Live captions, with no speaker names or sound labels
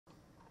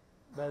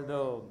Well,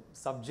 the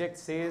subject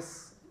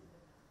says,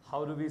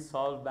 how do we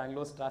solve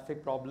Bangalore's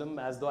traffic problem,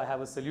 as though I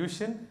have a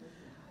solution.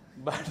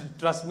 But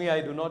trust me,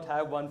 I do not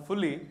have one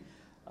fully.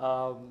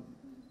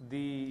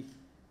 The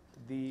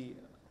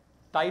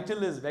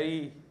title is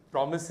very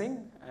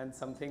promising and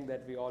something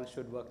that we all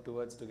should work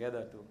towards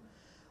together too.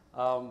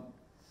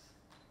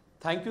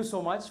 Thank you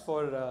so much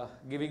for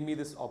giving me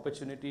this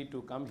opportunity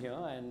to come here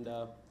and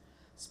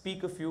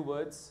speak a few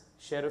words,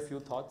 share a few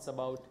thoughts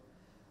about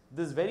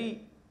this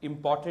very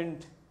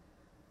important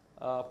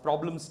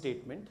problem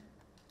statement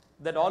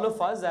that all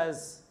of us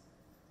as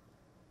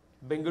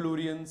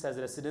Bangaloreans, as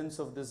residents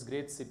of this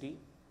great city,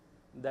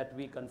 that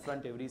we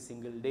confront every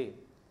single day.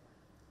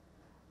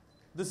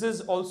 This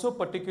is also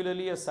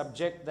particularly a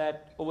subject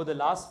that over the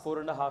last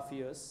 4.5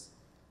 years,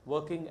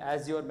 working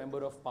as your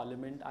Member of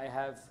Parliament, I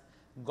have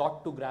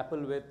got to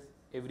grapple with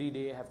every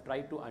day, have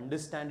tried to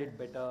understand it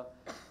better,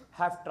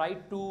 have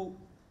tried to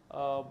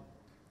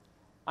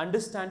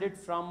understand it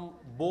from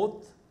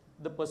both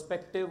the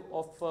perspective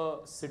of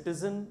a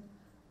citizen,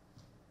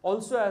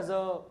 also as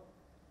a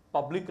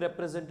public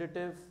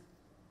representative,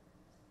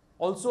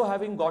 also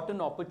having gotten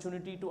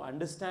opportunity to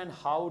understand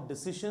how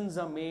decisions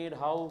are made,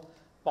 how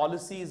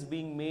policy is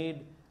being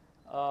made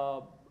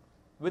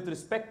with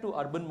respect to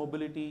urban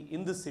mobility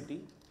in the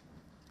city.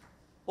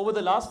 Over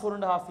the last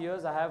 4.5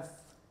 years, I have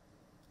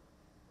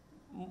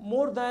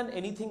more than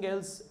anything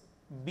else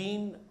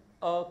been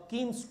a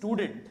keen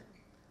student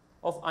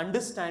of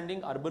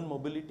understanding urban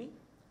mobility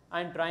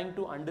and trying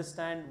to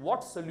understand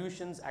what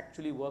solutions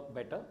actually work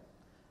better.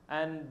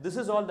 And this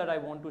is all that I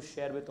want to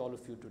share with all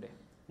of you today.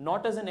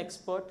 Not as an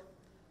expert,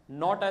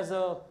 not as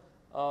a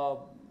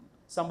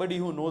somebody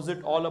who knows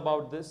it all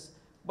about this,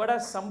 but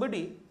as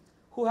somebody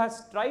who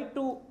has tried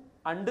to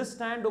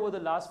understand over the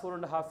last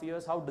 4.5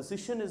 years how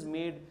decision is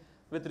made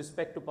with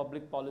respect to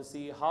public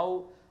policy,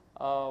 how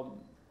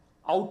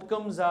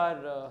outcomes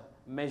are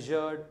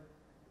measured,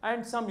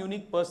 and some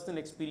unique personal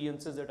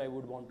experiences that I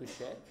would want to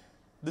share.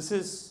 This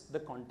is the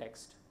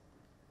context.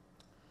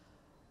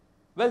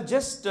 Well,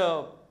 just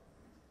a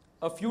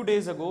few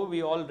days ago,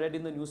 we all read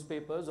in the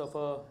newspapers of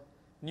a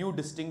new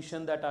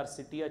distinction that our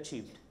city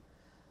achieved.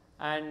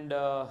 And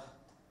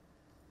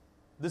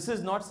this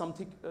is not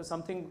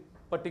something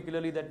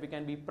particularly that we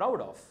can be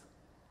proud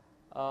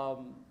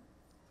of.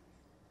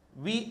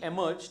 We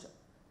emerged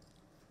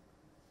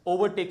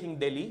overtaking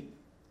Delhi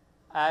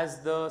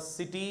as the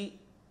city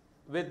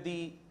with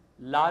the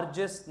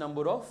largest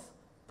number of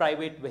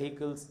private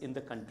vehicles in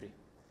the country.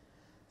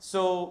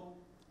 So,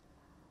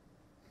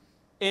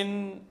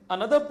 in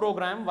another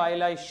program,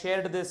 while I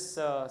shared this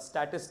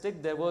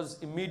statistic, there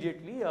was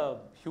immediately a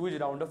huge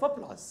round of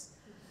applause.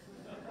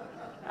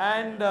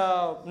 And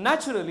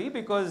naturally,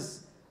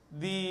 because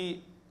the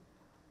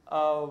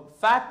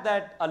fact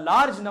that a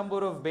large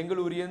number of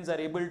Bangaloreans are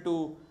able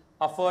to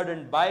afford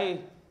and buy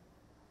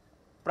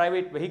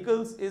private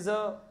vehicles is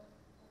a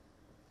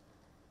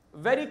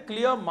very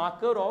clear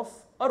marker of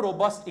a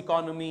robust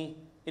economy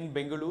in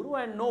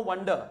Bengaluru, and no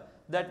wonder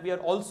that we are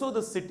also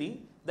the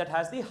city that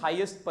has the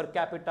highest per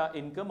capita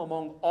income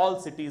among all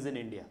cities in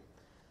India.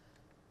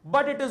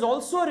 But it is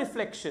also a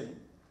reflection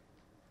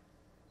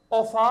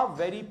of our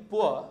very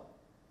poor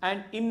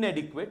and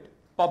inadequate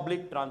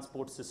public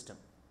transport system.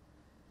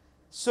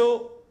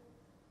 So,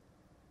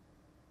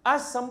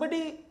 as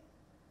somebody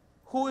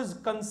who is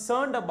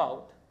concerned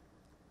about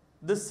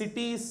the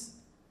city's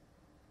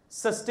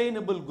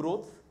sustainable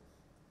growth,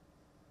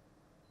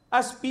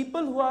 as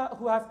people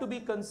who have to be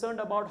concerned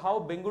about how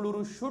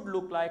Bengaluru should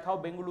look like, how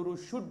Bengaluru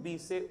should be,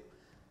 say,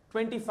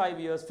 25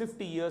 years,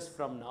 50 years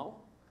from now,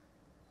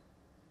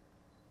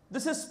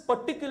 this is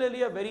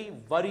particularly a very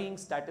worrying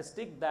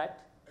statistic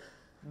that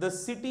the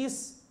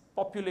city's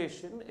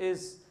population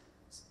is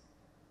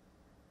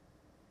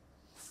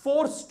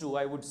forced to,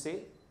 I would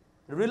say,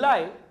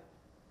 rely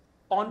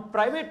on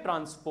private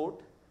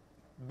transport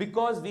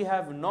because we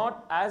have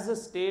not, as a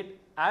state,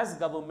 as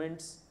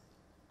governments,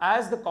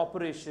 as the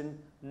corporation,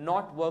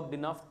 not worked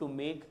enough to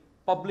make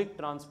public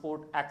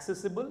transport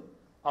accessible,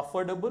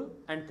 affordable,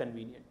 and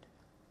convenient.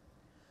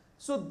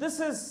 So this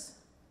is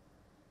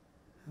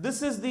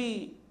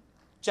the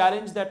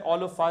challenge that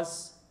all of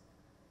us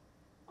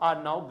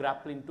are now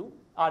grappling to,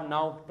 are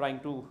now trying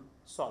to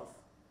solve.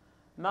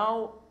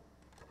 Now,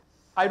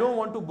 I don't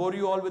want to bore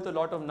you all with a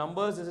lot of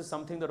numbers. This is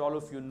something that all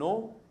of you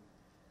know.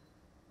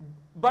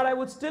 But I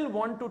would still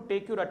want to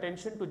take your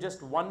attention to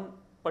just one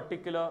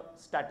particular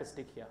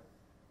statistic here.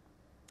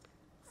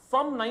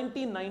 From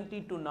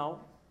 1990 to now,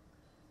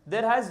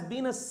 there has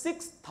been a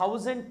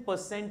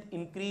 6,000%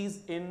 increase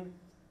in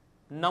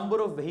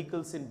number of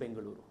vehicles in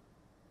Bengaluru.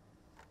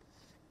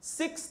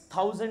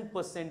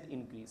 6,000%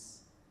 increase.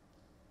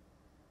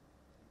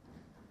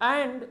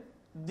 And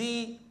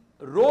the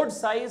road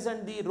size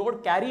and the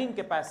road carrying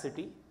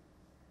capacity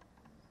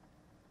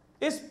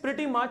is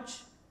pretty much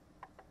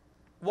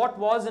what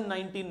was in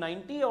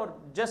 1990 or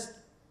just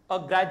a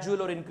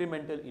gradual or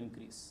incremental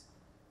increase.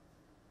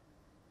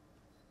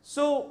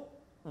 So,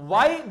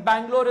 why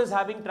Bangalore is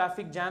having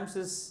traffic jams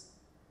is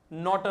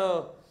not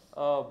a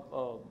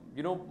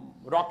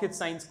rocket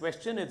science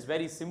question. It's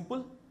very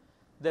simple.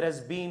 There has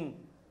been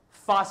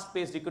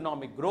fast-paced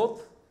economic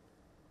growth.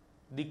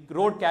 The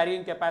road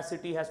carrying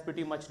capacity has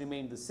pretty much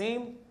remained the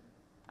same.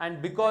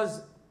 And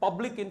because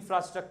public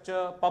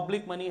infrastructure,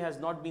 public money has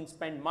not been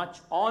spent much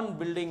on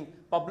building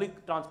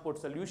public transport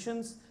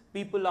solutions,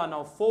 people are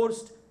now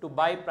forced to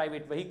buy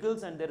private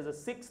vehicles, and there is a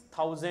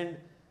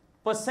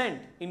 6,000%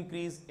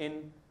 increase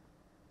in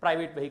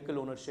private vehicle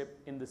ownership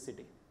in the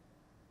city.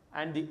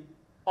 And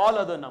all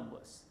other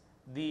numbers,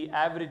 the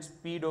average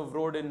speed of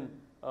road in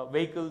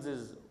vehicles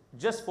is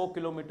just 4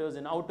 kilometers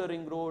in outer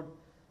ring road.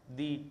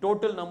 The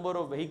total number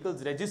of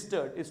vehicles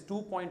registered is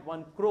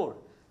 2.1 crore.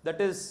 That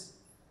is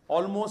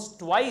almost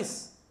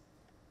twice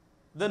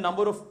the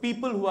number of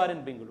people who are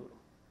in Bangalore.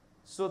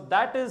 So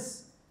that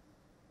is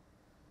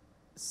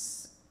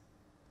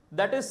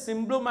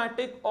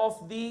symptomatic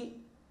of the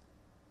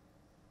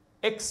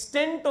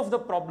extent of the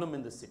problem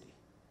in the city.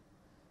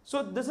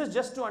 So this is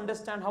just to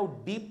understand how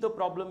deep the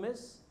problem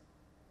is,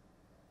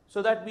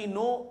 so that we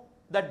know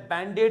that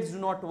band-aids do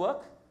not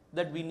work,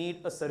 that we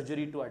need a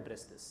surgery to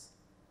address this.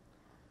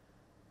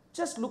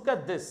 Just look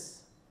at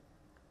this.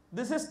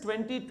 This is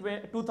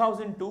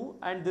 2002,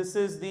 and this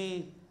is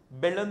the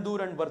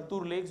Bellandur and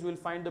Vartur lakes. You will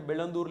find the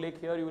Bellandur lake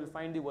here, you will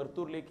find the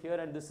Vartur lake here,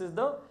 and this is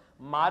the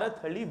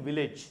Marathalli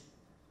village.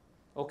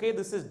 Okay,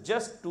 this is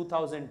just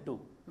 2002.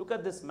 Look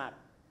at this map.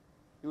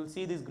 You will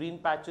see these green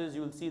patches,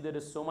 you will see there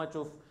is so much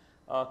of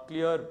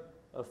clear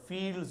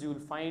fields, you will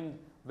find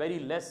very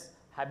less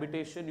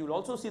habitation. You will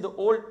also see the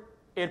old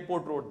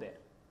airport road there.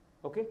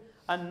 Okay,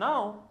 and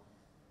now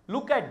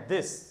look at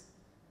this.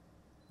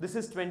 This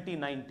is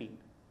 2019.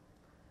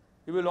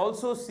 You will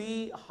also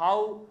see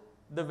how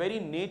the very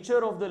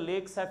nature of the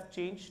lakes have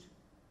changed.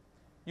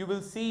 You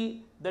will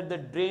see that the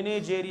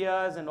drainage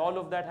areas and all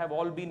of that have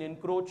all been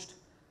encroached.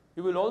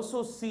 You will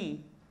also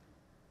see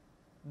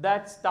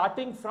that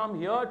starting from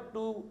here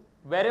to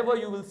wherever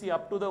you will see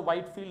up to the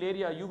Whitefield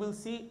area, you will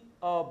see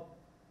a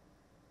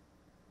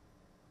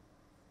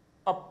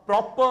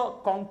proper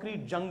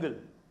concrete jungle,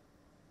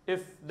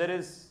 if there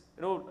is,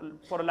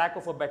 for a lack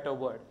of a better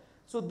word.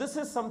 So this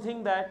is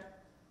something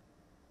that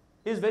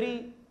is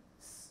very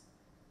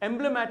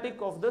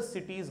emblematic of the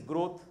city's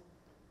growth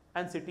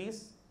and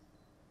city's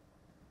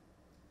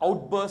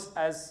outburst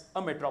as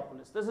a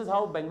metropolis. This is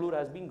how Bangalore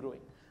has been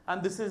growing.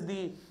 And this is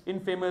the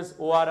infamous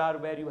ORR,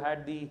 where you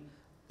had the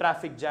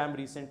traffic jam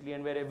recently,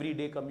 and where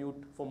everyday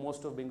commute for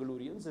most of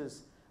Bangaloreans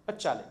is a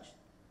challenge.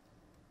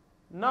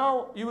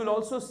 Now you will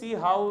also see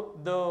how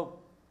the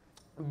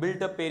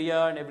built up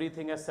area and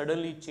everything has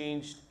suddenly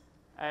changed,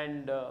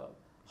 and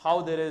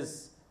how there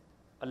is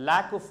a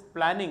lack of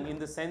planning in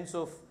the sense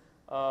of,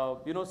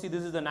 see,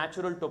 this is the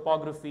natural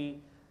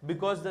topography.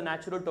 Because the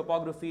natural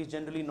topography is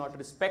generally not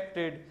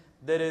respected,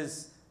 there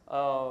is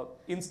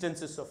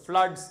instances of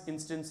floods,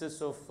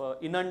 instances of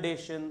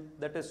inundation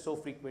that is so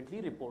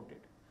frequently reported.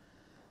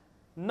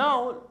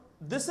 Now,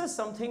 this is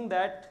something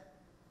that,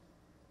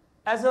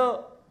 as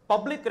a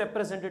public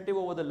representative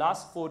over the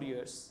last 4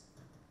 years,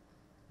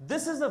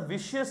 this is a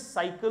vicious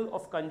cycle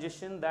of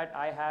congestion that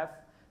I have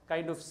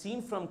kind of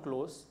seen from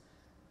close.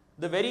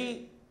 The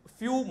very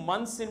few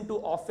months into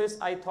office,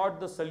 I thought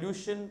the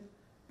solution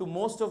to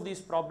most of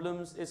these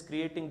problems is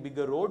creating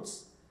bigger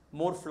roads,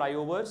 more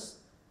flyovers,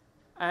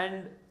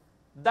 and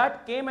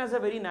that came as a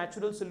very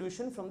natural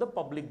solution from the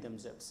public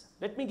themselves.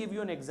 Let me give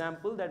you an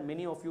example that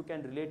many of you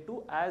can relate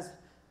to as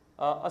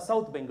a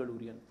South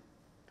Bangalorean.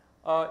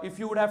 If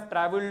you would have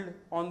travelled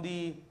on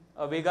the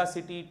Vega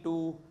City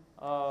to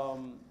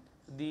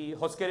the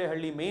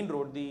Hoskerehalli main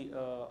road, the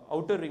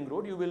outer ring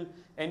road, you will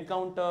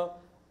encounter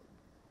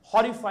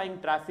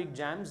horrifying traffic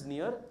jams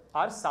near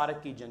our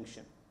Saraki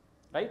junction,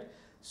 right?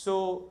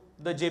 So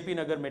the JP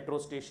Nagar metro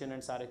station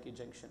and Saraki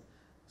junction.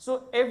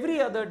 So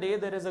every other day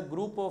there is a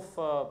group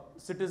of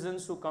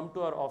citizens who come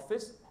to our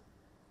office,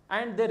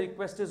 and their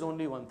request is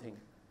only one thing: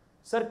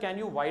 sir, can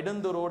you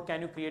widen the road?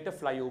 Can you create a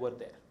flyover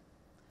there?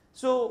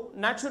 So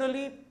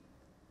naturally,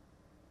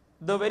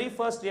 the very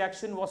first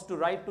reaction was to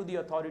write to the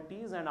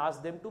authorities and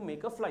ask them to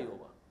make a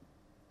flyover,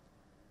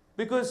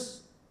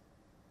 because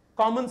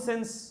common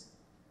sense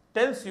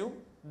tells you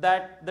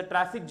that the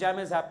traffic jam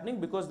is happening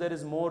because there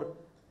is more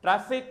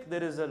traffic,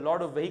 there is a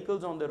lot of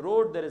vehicles on the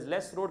road, there is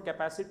less road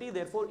capacity,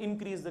 therefore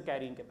increase the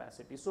carrying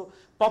capacity. So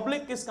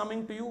public is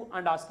coming to you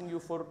and asking you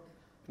for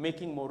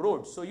making more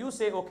roads. So you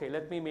say, okay,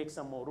 let me make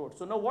some more roads.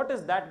 So now what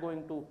is that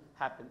going to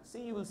happen?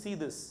 See, you will see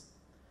this.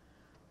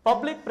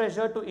 Public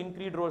pressure to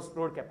increase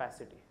road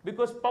capacity,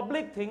 because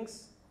public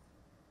thinks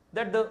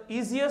that the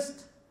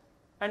easiest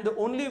and the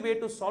only way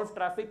to solve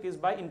traffic is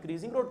by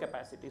increasing road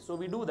capacity. So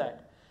we do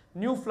that.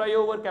 New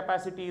flyover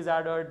capacity is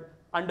added,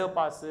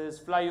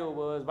 underpasses,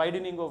 flyovers,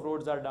 widening of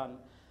roads are done.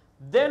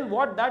 Then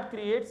what that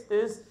creates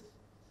is,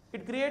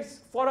 it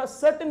creates for a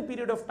certain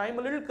period of time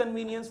a little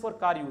convenience for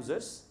car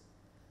users.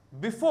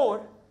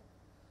 Before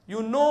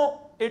you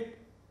know it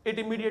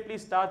immediately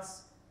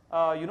starts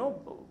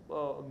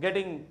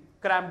getting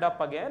crammed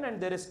up again, and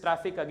there is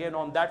traffic again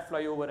on that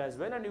flyover as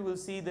well, and you will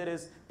see there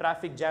is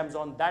traffic jams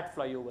on that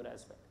flyover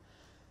as well.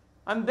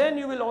 And then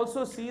you will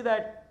also see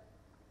that,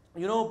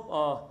 you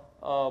know,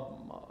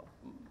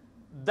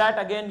 that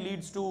again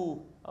leads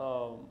to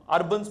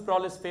urban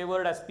sprawl is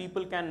favored, as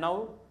people can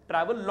now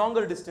travel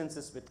longer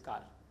distances with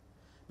car.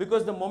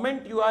 Because the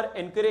moment you are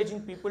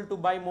encouraging people to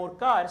buy more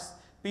cars,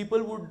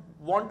 people would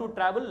want to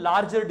travel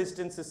larger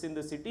distances in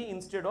the city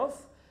instead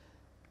of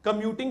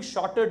commuting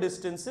shorter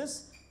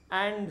distances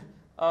and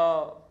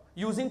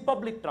using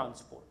public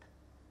transport.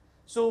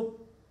 So,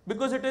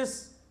 because it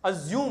is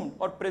assumed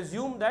or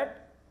presumed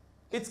that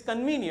it's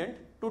convenient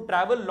to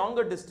travel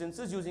longer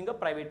distances using a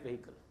private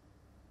vehicle.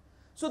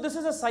 So, this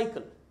is a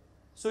cycle.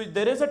 So,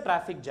 there is a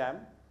traffic jam.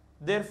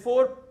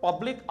 Therefore,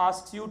 public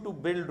asks you to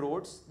build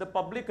roads. The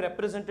public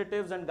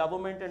representatives and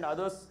government and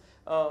others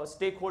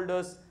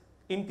stakeholders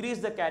increase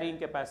the carrying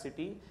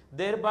capacity.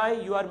 Thereby,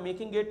 you are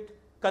making it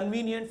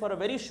convenient for a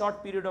very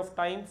short period of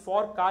time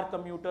for car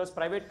commuters,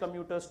 private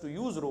commuters to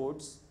use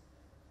roads,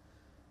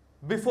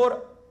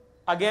 before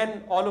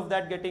again all of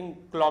that getting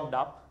clogged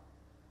up.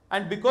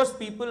 And because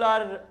people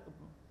are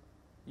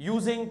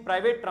using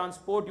private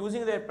transport,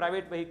 using their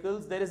private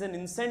vehicles, there is an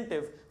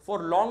incentive for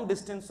long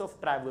distance of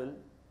travel.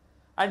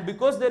 And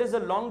because there is a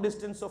long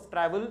distance of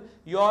travel,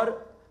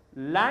 your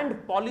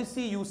land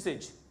policy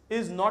usage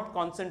is not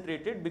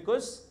concentrated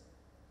because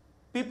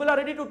people are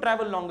ready to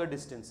travel longer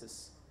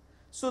distances.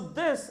 So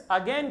this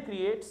again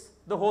creates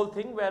the whole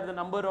thing where the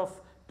number of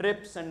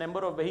trips and number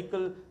of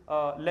vehicle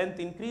length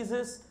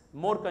increases,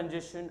 more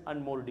congestion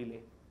and more delay.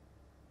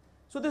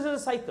 So this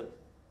is a cycle.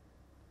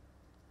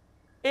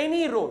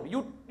 Any road,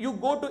 you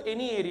go to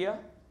any area,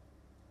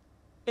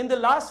 in the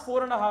last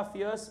 4.5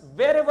 years,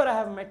 wherever I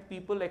have met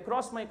people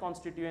across my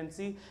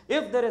constituency,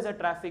 if there is a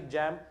traffic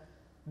jam,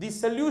 the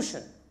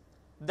solution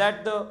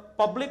that the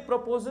public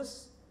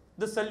proposes,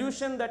 the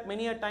solution that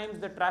many a times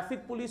the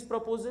traffic police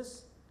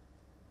proposes,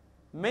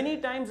 many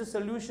times the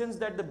solutions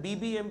that the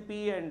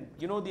BBMP and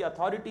the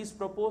authorities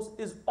propose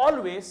is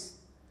always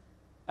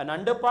an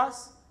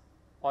underpass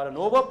or an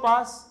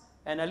overpass,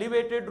 an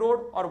elevated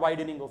road or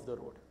widening of the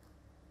road.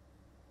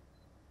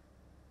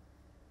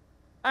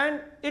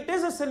 And it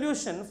is a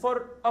solution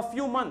for a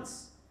few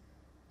months.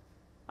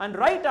 And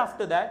right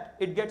after that,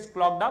 it gets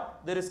clogged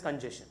up, there is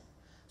congestion.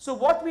 So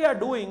what we are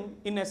doing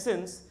in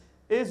essence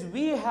is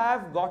we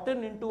have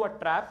gotten into a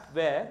trap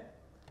where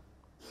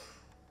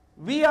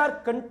we are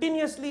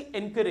continuously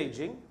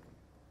encouraging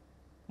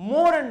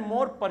more and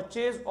more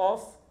purchase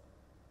of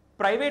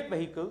private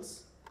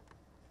vehicles,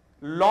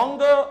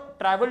 longer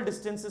travel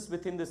distances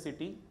within the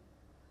city,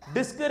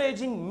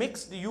 discouraging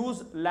mixed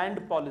use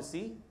land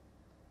policy.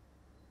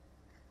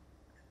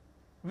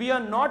 We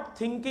are not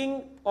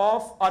thinking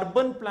of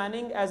urban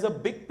planning as a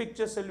big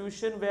picture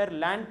solution where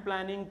land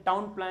planning,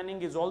 town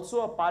planning is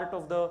also a part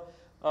of the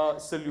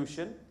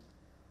solution.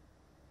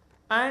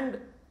 And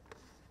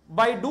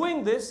by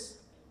doing this,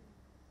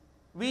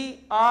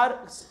 we are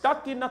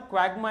stuck in a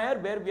quagmire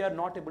where we are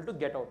not able to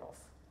get out of.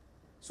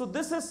 So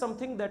this is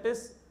something that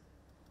is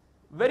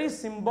very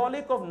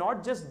symbolic of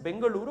not just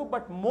Bengaluru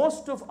but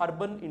most of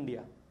urban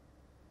India.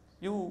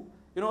 You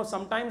know,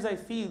 sometimes I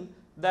feel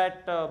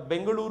that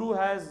Bengaluru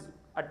has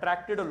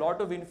attracted a lot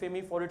of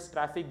infamy for its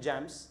traffic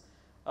jams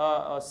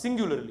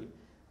singularly.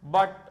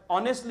 But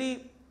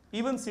honestly,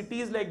 even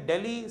cities like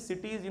Delhi,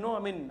 cities,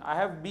 I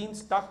have been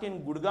stuck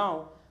in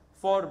Gurgaon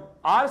for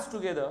hours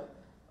together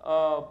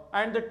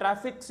and the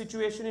traffic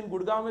situation in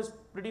Gurgaon is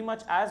pretty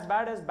much as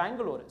bad as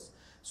Bangalore is.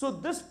 So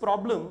this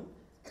problem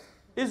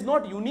is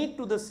not unique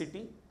to the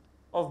city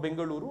of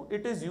Bengaluru,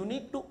 it is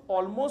unique to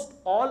almost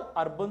all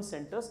urban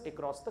centers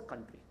across the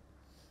country.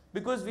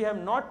 Because we have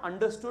not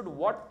understood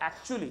what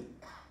actually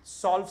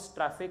solves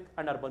traffic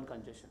and urban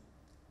congestion.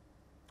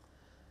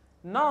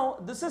 Now,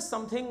 this is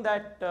something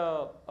that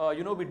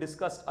we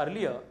discussed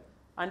earlier,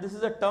 and this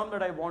is a term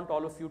that I want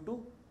all of you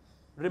to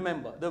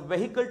remember, the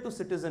vehicle to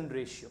citizen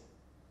ratio.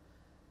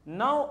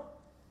 Now,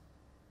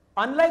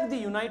 unlike the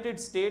United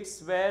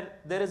States where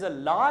there is a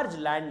large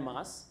land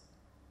mass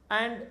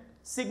and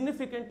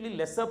significantly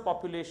lesser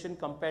population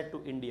compared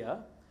to India,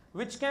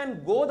 which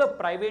can go the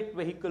private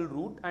vehicle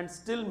route and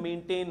still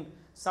maintain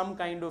some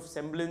kind of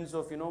semblance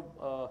of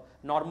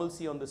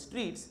normalcy on the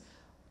streets,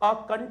 a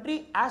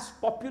country as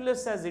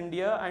populous as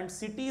India and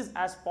cities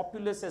as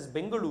populous as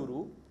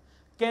Bengaluru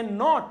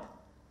cannot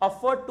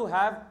afford to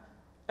have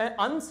an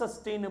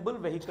unsustainable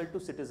vehicle to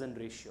citizen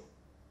ratio.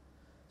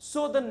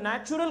 So the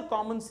natural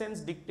common sense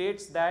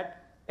dictates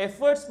that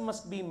efforts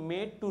must be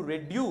made to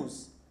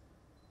reduce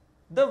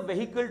the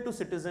vehicle to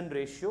citizen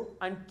ratio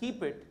and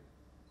keep it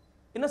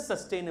in a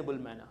sustainable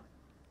manner.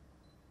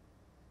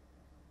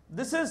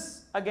 This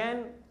is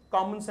again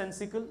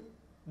commonsensical.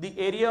 The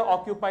area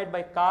occupied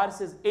by cars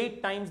is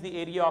 8 times the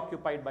area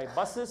occupied by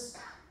buses.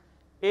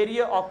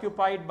 Area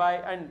occupied by,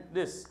 and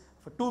this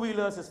for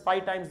two-wheelers is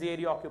 5 times the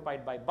area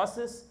occupied by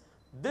buses.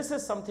 This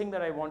is something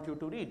that I want you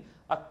to read.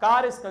 A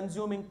car is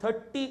consuming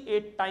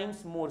 38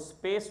 times more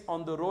space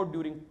on the road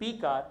during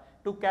peak hour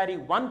to carry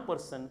one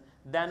person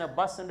than a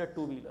bus and a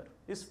two-wheeler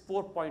is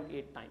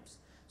 4.8 times.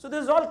 So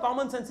this is all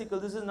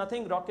commonsensical. This is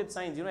nothing rocket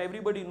science.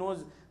 Everybody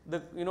knows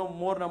the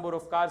more number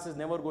of cars is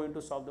never going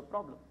to solve the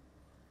problem.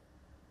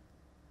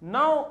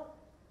 Now,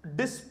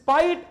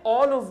 despite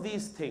all of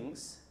these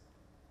things,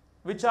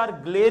 which are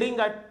glaring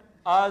at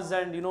us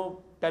and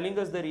telling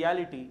us the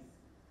reality,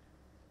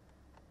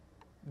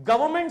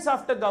 governments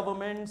after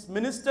governments,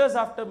 ministers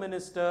after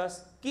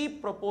ministers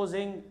keep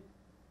proposing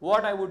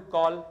what I would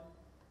call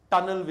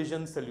tunnel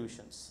vision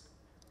solutions.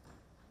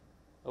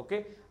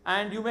 Okay,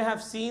 and you may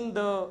have seen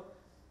the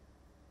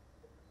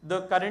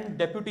current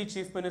Deputy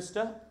Chief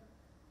Minister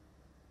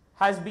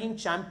has been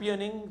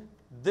championing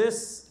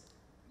this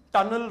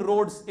tunnel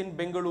roads in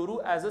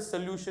Bengaluru as a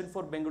solution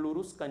for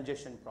Bengaluru's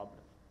congestion problem.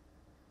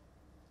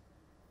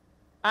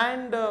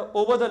 And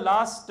over the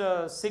last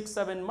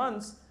 6-7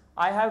 months,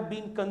 I have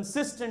been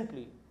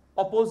consistently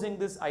opposing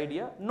this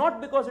idea,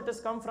 not because it has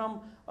come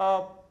from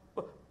a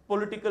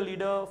political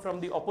leader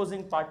from the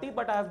opposing party,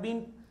 but I have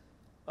been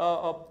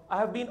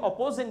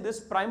opposing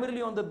this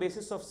primarily on the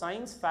basis of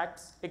science,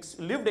 facts,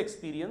 lived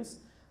experience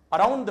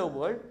around the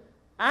world,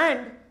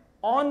 and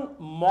on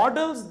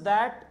models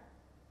that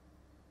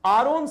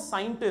our own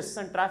scientists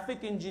and traffic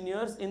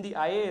engineers in the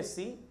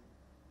IISc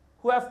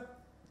who have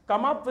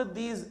come up with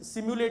these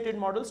simulated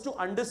models to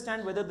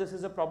understand whether this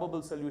is a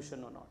probable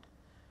solution or not.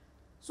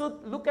 So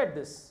look at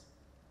this.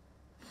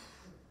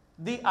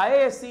 The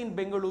IISc in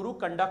Bengaluru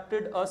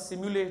conducted a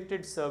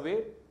simulated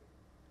survey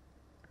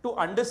to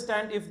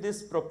understand if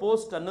this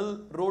proposed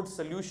tunnel road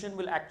solution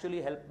will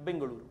actually help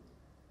Bengaluru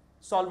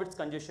solve its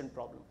congestion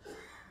problem.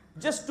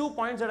 Just 2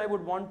 points that I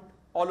would want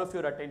all of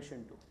your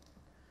attention to.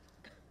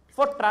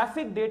 For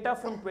traffic data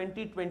from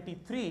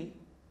 2023,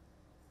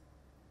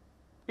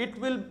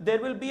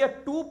 there will be a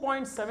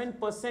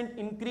 2.7%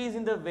 increase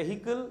in the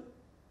vehicle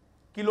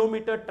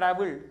kilometer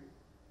traveled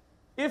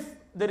if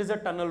there is a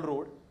tunnel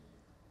road,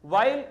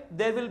 while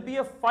there will be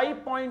a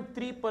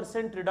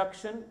 5.3%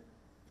 reduction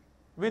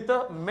with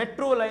a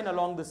metro line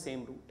along the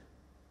same route.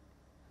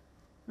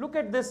 Look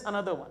at this,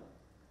 another one.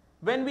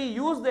 When we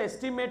use the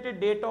estimated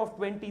data of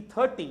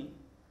 2030,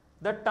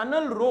 the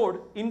tunnel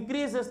road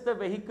increases the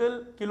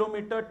vehicle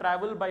kilometer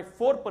travel by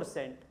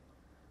 4%,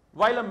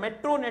 while a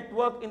metro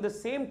network in the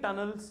same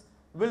tunnels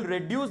will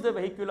reduce the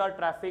vehicular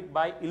traffic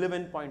by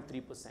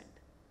 11.3%.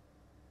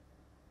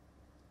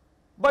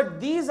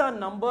 But these are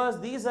numbers,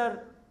 these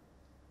are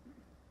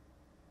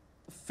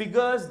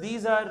figures,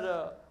 these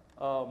are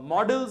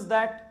models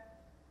that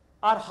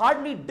are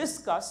hardly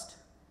discussed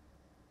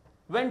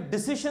when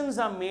decisions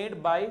are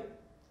made by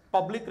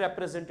public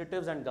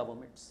representatives and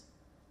governments.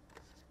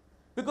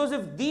 Because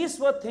if these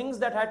were things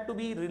that had to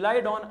be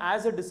relied on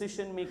as a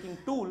decision-making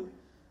tool,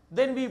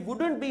 then we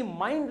wouldn't be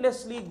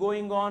mindlessly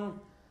going on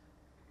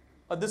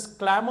this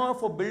clamor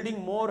for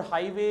building more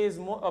highways,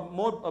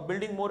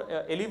 building more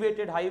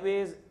elevated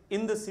highways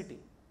in the city.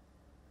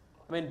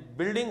 I mean,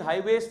 building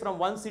highways from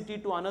one city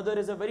to another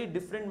is a very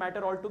different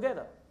matter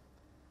altogether.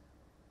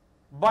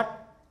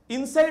 But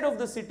inside of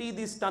the city,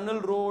 these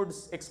tunnel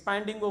roads,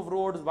 expanding of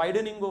roads,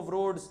 widening of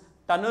roads,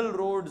 tunnel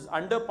roads,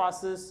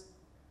 underpasses,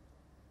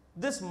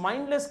 this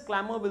mindless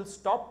clamor will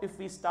stop if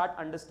we start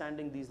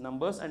understanding these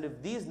numbers and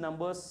if these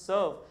numbers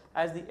serve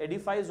as the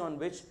edifice on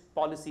which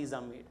policies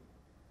are made.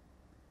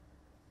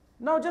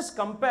 Now just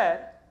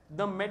compare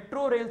the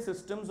metro rail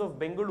systems of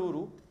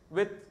Bengaluru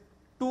with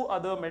two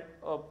other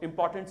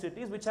important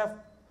cities which have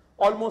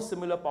almost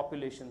similar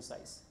population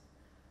size.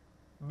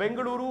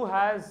 Bengaluru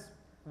has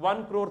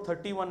 1 crore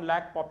 31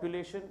 lakh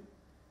population,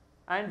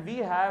 and we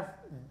have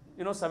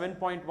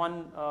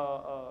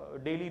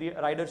 7.1 daily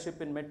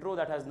ridership in metro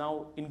that has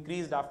now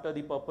increased after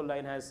the Purple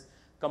Line has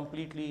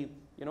completely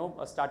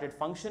started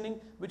functioning,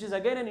 which is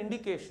again an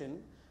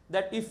indication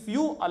that if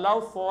you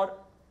allow for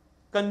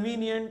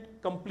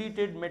convenient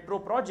completed metro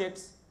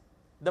projects,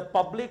 the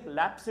public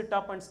laps it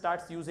up and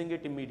starts using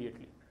it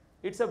immediately.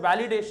 It's a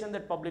validation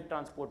that public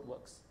transport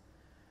works.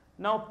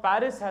 Now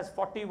Paris has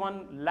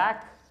 41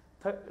 lakh,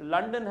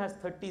 London has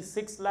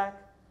 36 lakh,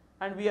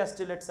 and we are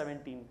still at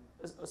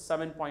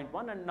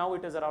 7.1, and now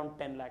it is around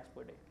 10 lakhs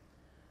per day.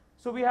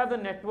 So we have the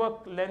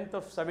network length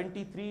of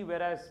 73,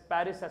 whereas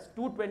Paris has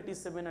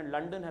 227 and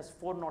London has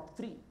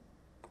 403.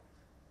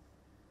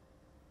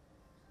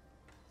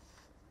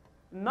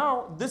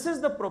 Now this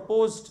is the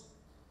proposed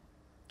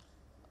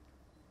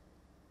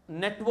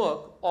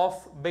network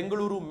of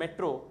Bengaluru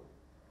Metro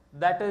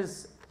that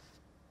is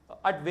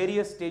at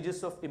various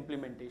stages of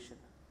implementation.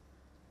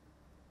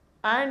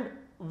 And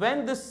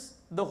when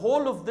the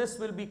whole of this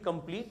will be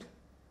complete,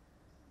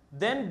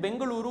 then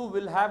Bengaluru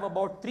will have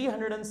about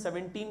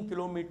 317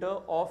 kilometers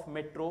of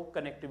metro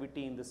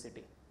connectivity in the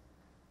city.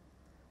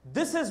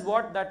 This is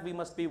what that we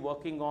must be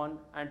working on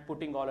and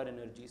putting all our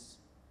energies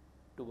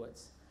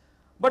towards.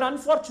 But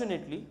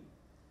unfortunately,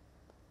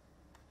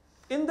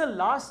 in the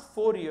last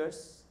 4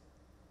 years,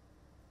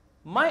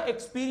 my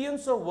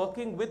experience of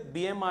working with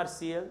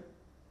BMRCL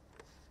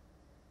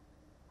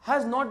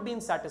has not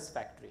been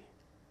satisfactory.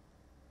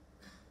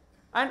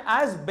 And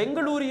as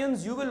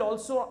Bengalurians, you will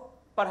also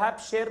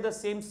perhaps share the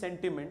same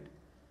sentiment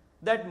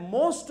that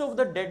most of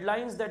the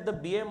deadlines that the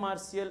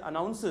BMRCL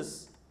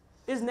announces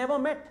is never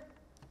met.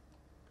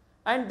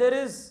 And there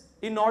is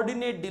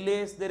inordinate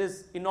delays, there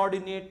is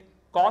inordinate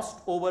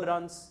cost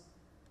overruns,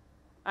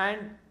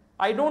 and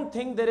I don't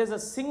think there is a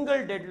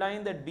single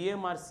deadline that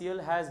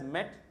BMRCL has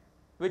met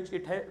which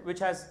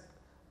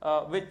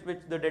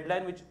the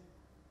deadline which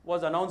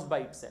was announced by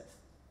itself.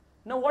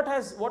 Now what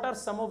are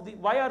some of the,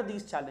 why are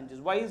these challenges?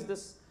 Why is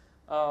this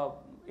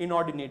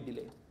inordinate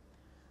delay?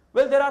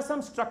 Well, there are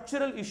some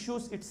structural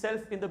issues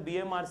itself in the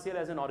BMRCL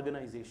as an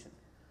organization.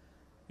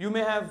 You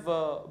may have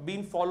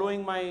been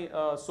following my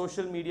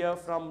social media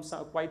from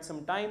quite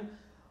some time.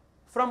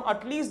 From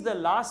at least the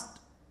last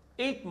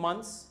 8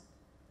 months,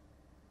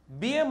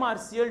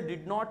 BMRCL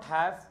did not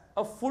have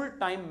a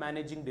full-time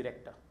managing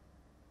director.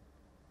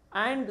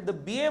 And the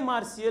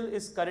BMRCL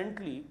is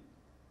currently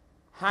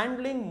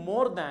handling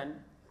more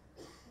than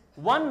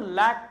 1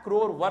 lakh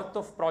crore worth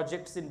of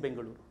projects in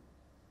Bangalore.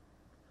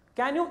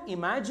 Can you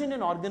imagine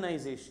an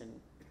organization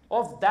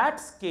of that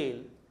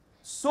scale,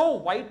 so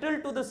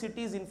vital to the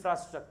city's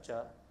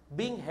infrastructure,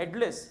 being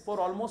headless for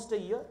almost a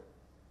year?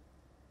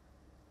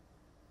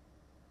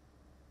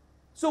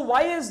 So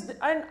why is,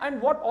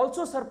 and what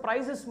also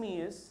surprises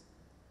me is,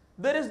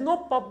 there is no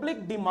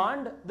public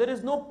demand, there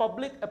is no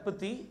public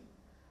apathy,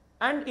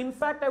 and in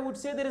fact I would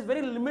say there is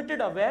very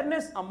limited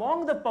awareness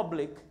among the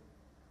public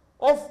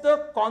of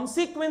the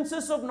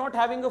consequences of not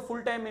having a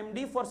full-time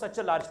MD for such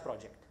a large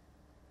project.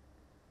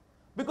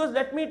 Because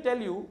let me tell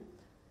you,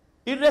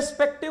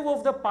 irrespective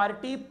of the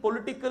party,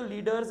 political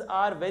leaders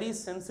are very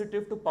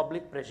sensitive to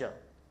public pressure.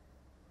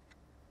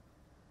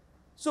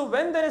 So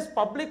when there is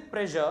public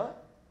pressure,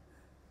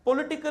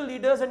 political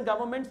leaders and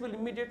governments will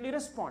immediately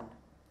respond.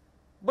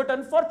 But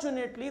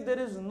unfortunately, there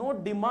is no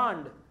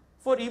demand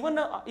for even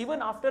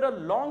after a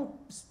long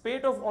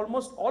spate of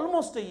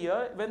almost a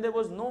year, when there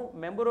was no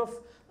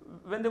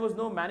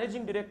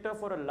managing director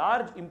for a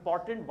large,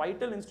 important,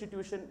 vital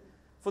institution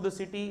for the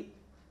city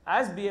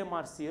as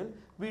BMRCL,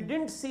 we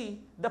didn't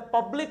see the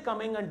public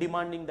coming and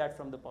demanding that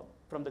from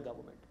the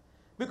government.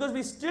 Because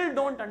we still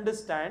don't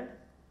understand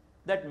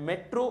that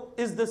metro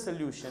is the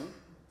solution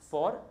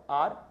for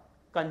our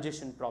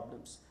congestion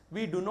problems.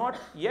 We do not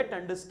yet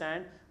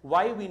understand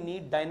why we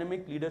need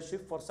dynamic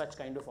leadership for such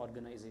kind of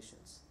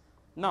organizations.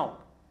 Now,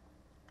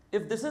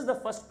 if this is the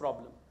first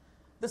problem,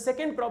 the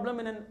second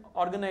problem in an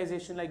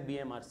organization like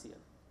BMRCL,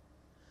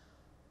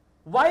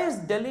 why is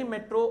Delhi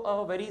Metro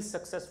a very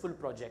successful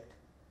project?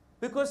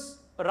 Because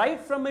right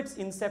from its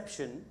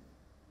inception,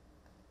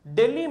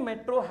 Delhi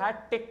Metro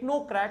had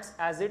technocrats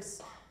as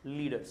its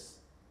leaders.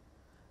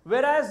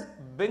 Whereas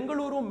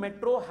Bengaluru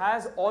Metro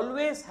has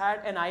always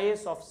had an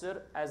IAS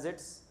officer as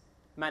its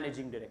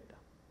managing director.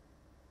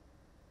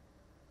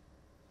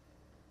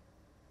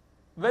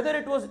 Whether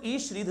it was E.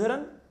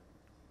 Sridharan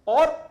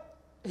or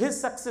his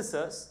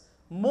successors,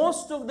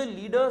 most of the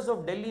leaders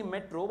of Delhi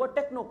Metro were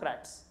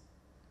technocrats.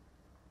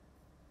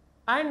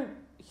 And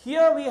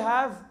here we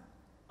have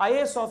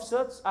IAS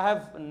officers. I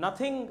have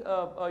nothing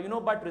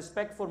but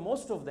respect for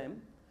most of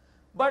them,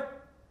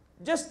 but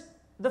just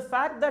the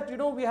fact that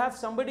we have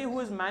somebody who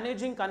is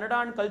managing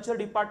Kannada and Culture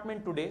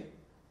Department today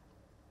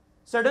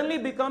suddenly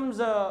becomes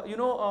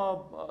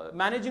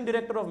managing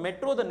director of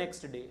Metro the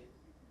next day,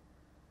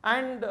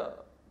 and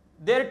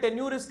their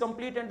tenure is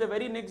complete, and the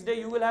very next day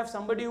you will have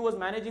somebody who was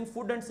managing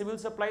food and civil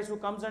supplies who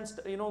comes and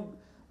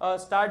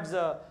starts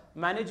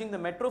managing the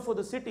metro for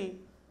the city.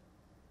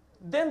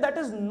 Then that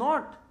is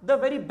not the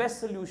very best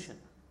solution.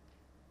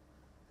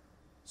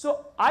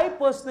 So I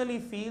personally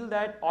feel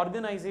that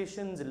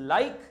organizations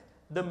like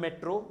the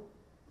metro,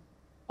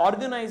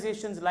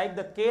 organizations like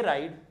the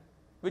K-Ride,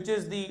 which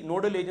is the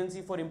nodal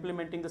agency for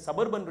implementing the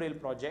suburban rail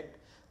project,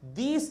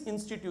 these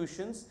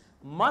institutions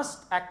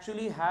must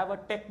actually have a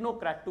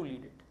technocrat to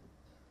lead it.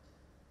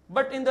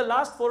 But in the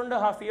last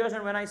 4.5 years,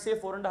 and when I say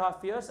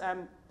 4.5 years, I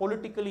am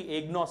politically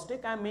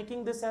agnostic, I am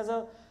making this as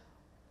a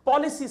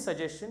policy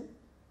suggestion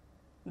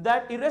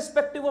that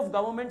irrespective of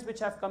governments which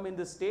have come in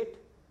the state,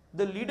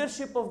 the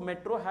leadership of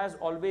metro has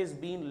always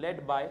been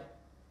led by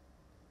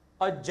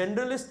a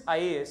generalist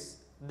IAS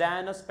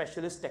than a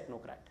specialist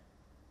technocrat.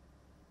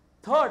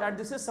 Third, and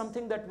this is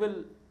something that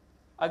will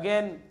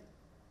again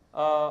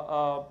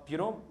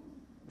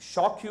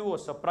shock you or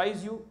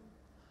surprise you,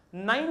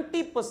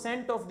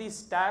 90% of the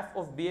staff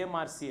of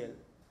BMRCL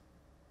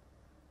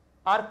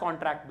are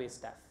contract-based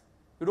staff.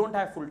 You don't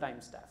have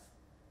full-time staff.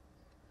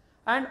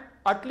 And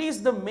at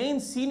least the main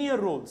senior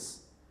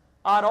roles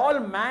are all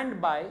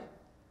manned by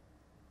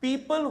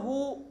people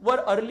who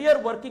were earlier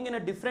working in a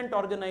different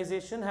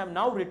organization, have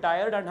now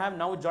retired and have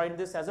now joined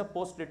this as a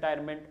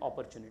post-retirement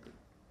opportunity.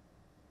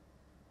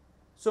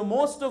 So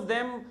most of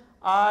them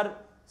are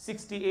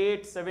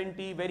 68,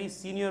 70, very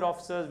senior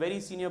officers, very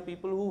senior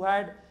people who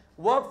had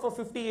worked for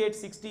 58,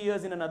 60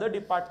 years in another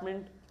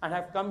department and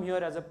have come here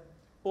as a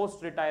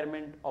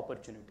post-retirement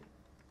opportunity.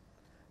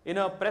 In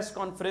a press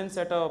conference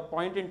at a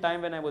point in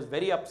time when I was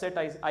very upset,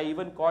 I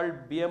even called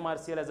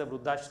BMRCL as a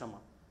Vruddhashrama.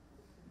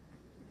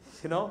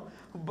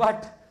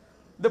 But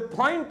the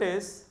point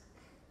is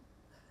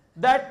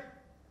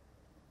that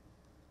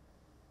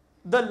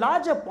the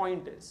larger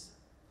point is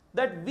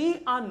that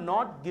we are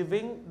not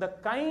giving the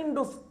kind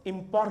of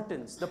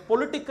importance, the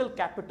political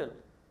capital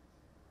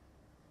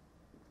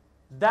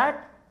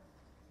that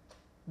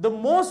the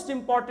most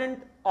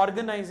important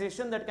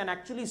organization that can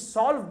actually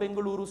solve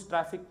Bengaluru's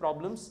traffic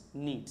problems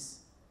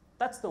needs.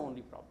 That's the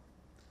only problem.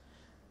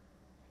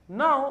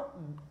 Now,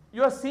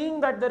 you are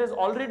seeing that there is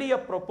already a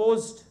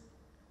proposed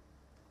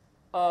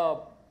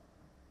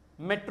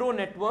metro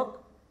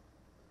network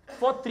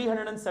for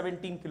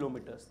 317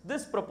 kilometers.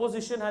 This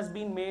proposition has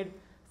been made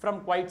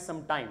from quite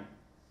some time,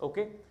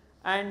 okay?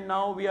 And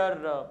now we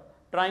are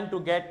trying to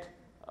get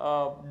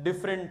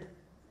different,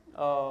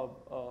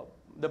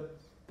 the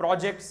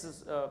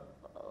projects,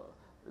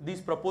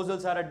 these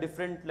proposals are at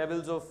different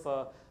levels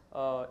of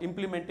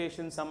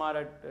implementation. Some are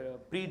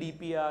at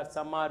pre-DPR,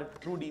 some are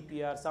through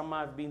DPR, some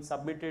have been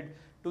submitted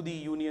to the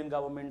union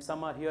government,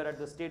 some are here at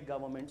the state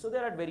government. So they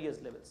are at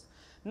various levels.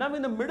 Now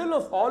in the middle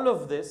of all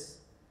of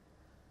this,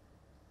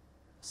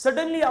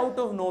 suddenly out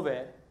of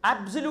nowhere,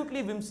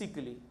 absolutely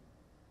whimsically,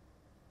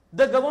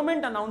 the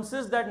government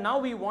announces that now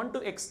we want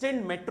to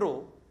extend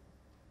metro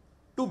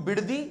to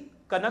Biddi,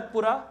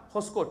 Kanakpura,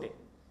 Hoskote.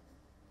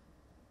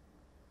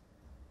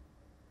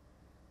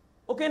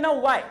 Okay, now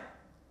why?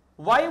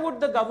 Why would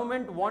the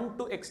government want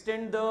to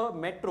extend the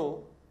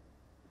metro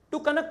to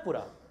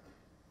Kanakpura,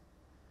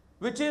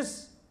 which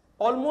is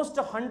almost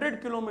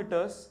 100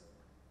 kilometers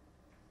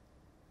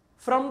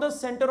from the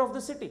center of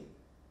the city?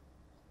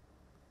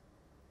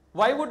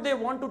 Why would they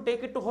want to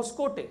take it to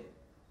Hoskote,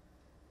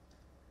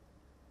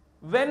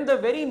 when the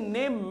very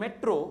name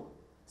metro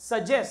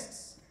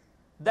suggests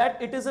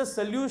that it is a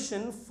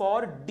solution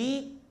for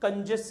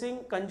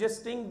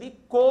congesting the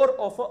core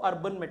of an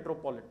urban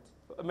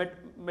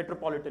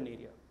metropolitan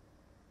area?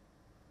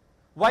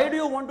 Why do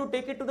you want to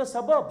take it to the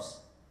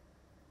suburbs?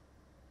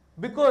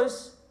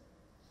 Because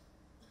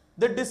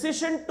the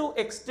decision to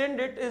extend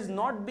it is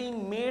not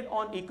being made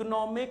on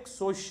economic,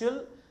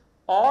 social,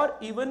 or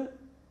even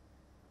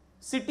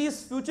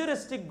city's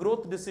futuristic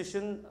growth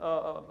decision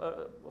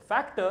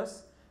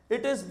factors.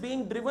 It is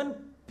being driven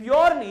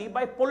purely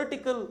by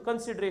political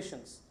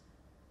considerations,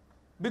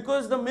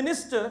 because the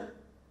minister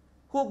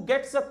who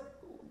gets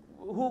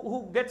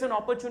an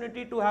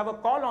opportunity to have a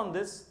call on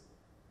this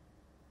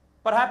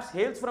perhaps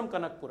hails from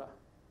Kanakpura.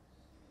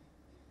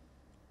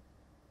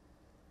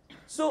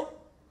 So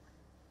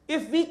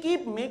if we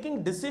keep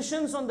making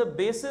decisions on the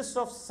basis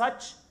of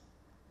such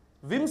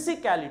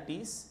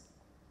whimsicalities,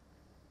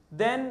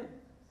 then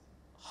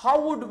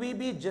how would we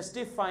be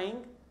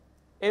justifying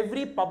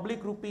every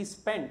public rupee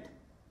spent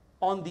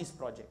on these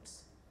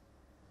projects?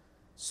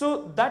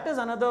 So that is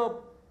another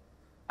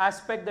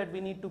aspect that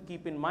we need to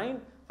keep in mind.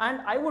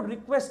 And I would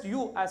request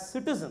you as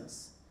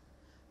citizens,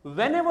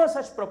 whenever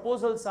such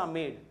proposals are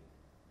made,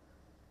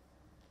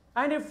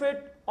 and if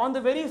it on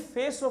the very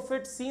face of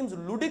it seems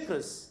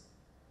ludicrous,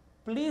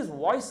 please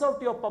voice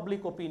out your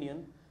public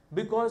opinion,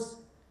 because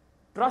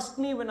trust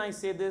me when I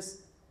say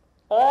this,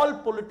 all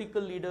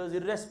political leaders,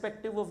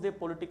 irrespective of their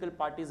political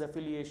parties'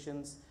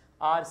 affiliations,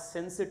 are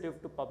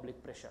sensitive to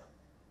public pressure.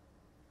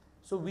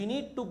 So we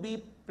need to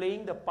be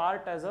playing the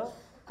part as an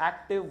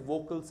active,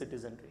 vocal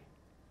citizenry.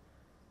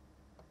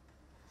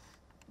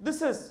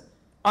 This is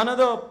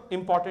another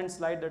important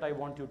slide that I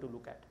want you to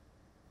look at.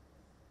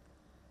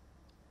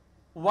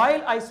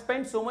 While I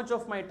spend so much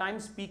of my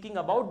time speaking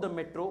about the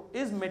metro,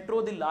 is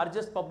metro the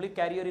largest public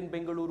carrier in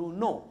Bengaluru?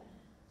 No.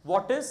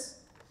 What is?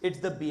 It's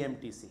the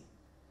BMTC.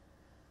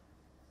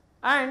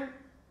 And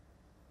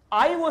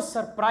I was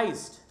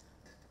surprised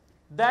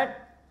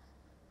that,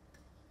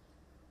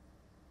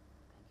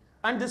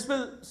 and this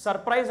will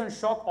surprise and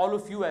shock all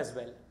of you as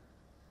well,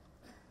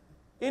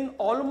 in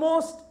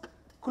almost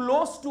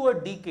close to a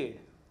decade,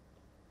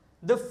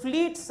 the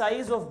fleet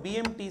size of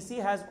BMTC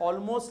has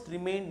almost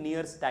remained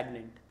near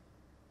stagnant.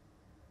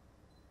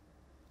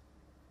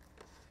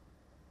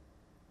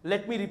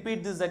 Let me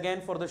repeat this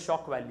again for the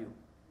shock value.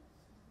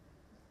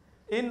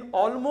 In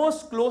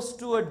almost close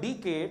to a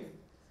decade,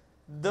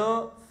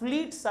 the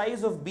fleet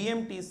size of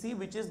BMTC,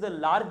 which is the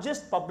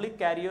largest public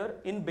carrier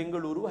in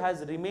Bengaluru,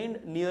 has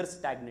remained near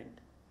stagnant.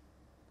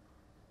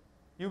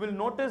 You will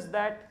notice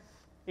that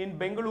in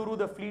Bengaluru,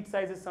 the fleet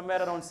size is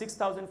somewhere around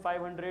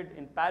 6,500.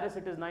 In Paris,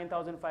 it is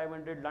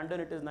 9,500. London,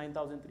 it is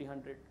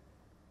 9,300.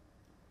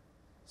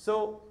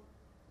 So,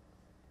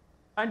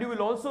 and you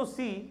will also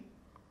see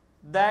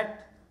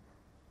that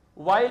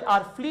while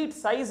our fleet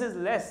size is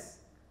less,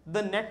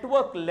 the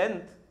network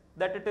length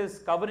that it is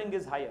covering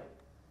is higher,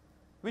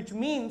 which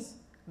means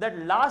that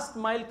last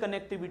mile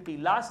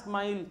connectivity, last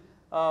mile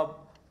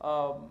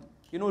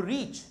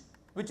reach,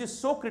 which is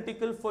so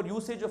critical for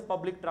usage of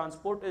public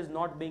transport, is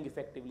not being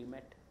effectively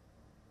met.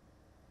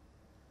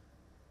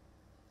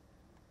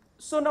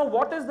 So now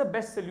what is the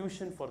best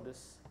solution for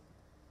this?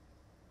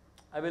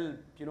 I will,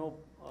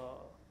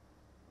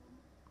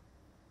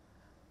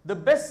 the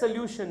best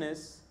solution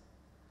is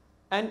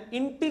an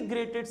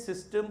integrated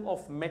system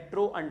of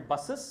metro and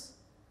buses,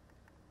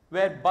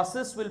 where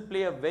buses will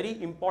play a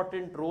very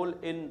important role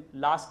in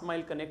last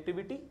mile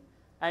connectivity,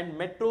 and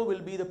metro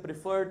will be the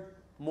preferred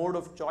mode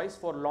of choice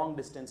for long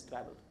distance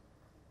travel.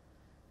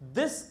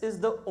 This is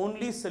the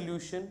only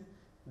solution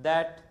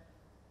that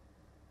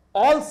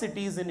all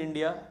cities in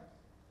India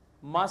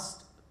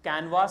must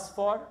canvass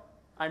for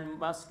and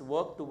must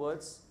work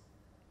towards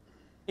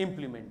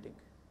implementing.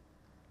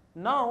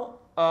 Now,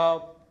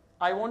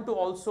 I want to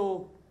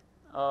also,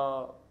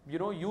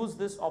 use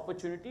this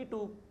opportunity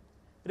to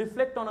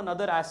reflect on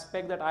another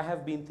aspect that I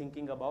have been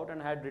thinking about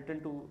and I had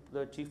written to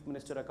the Chief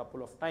Minister a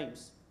couple of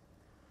times.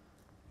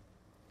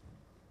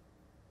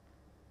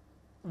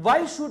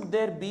 Why should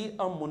there be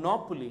a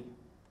monopoly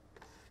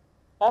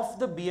of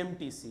the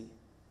BMTC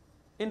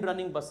in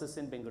running buses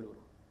in Bangalore?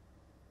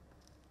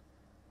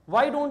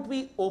 Why don't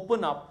we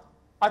open up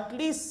at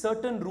least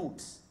certain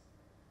routes,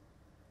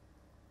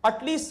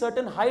 at least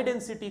certain high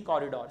density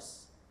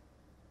corridors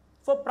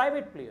for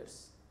private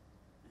players?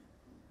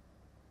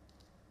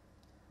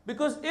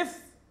 Because if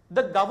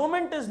the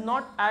government is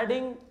not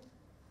adding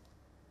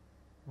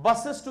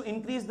buses to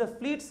increase the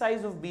fleet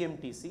size of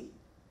BMTC,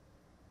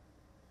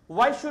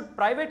 why should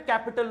private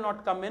capital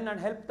not come in and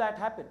help that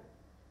happen?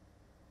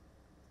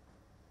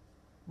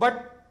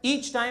 But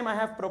each time I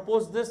have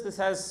proposed this, this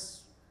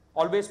has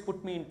always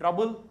put me in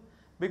trouble,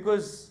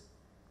 because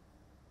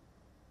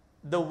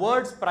the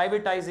words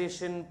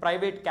privatization,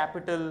 private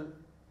capital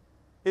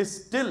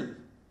is still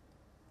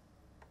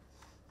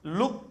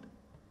looked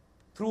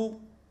through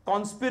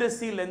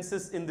conspiracy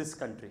lenses in this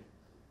country.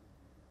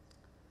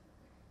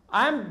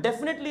 I am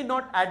definitely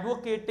not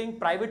advocating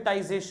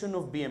privatization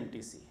of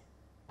BMTC.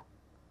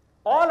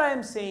 All I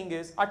am saying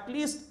is, at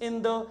least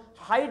in the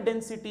high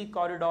density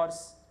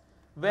corridors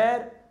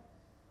where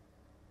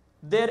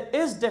there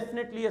is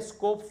definitely a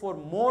scope for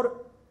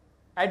more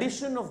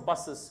addition of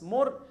buses,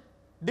 more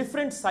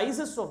different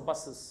sizes of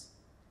buses,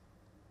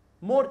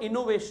 more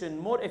innovation,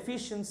 more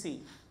efficiency,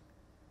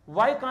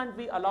 why can't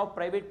we allow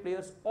private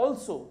players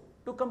also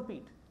to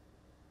compete?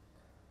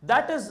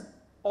 That is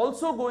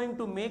also going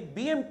to make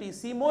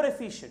BMTC more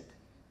efficient.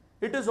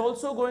 It is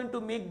also going to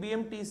make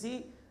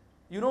BMTC,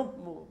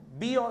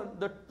 be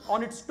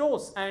on its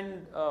toes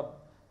and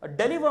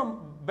deliver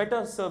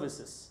better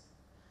services.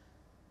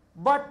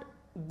 But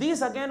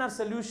these again are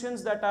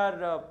solutions that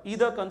are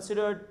either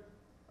considered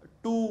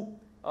too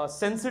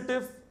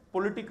sensitive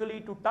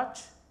politically to touch,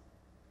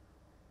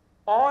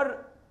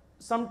 or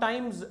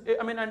sometimes,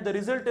 and the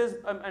result is,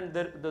 and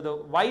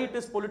why it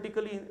is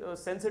politically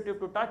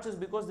sensitive to touch is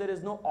because there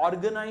is no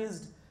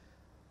organized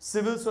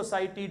civil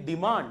society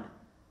demand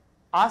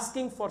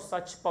asking for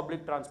such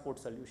public transport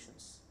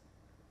solutions.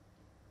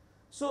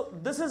 So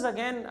this is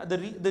again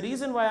the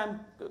reason why I am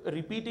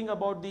repeating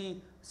about the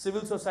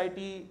civil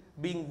society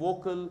being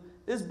vocal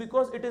is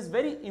because it is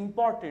very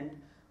important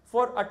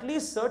for at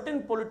least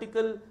certain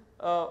political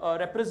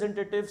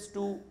representatives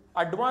to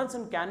advance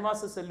and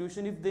canvass a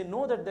solution if they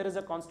know that there is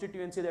a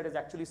constituency that is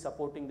actually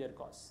supporting their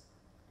cause.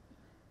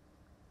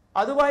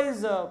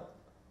 Otherwise,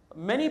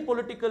 many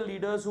political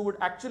leaders who would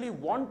actually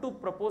want to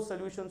propose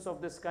solutions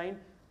of this kind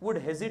would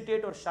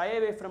hesitate or shy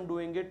away from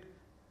doing it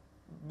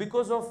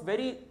because of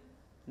very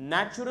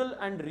natural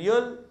and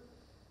real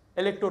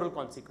electoral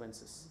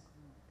consequences.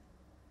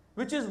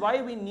 Which is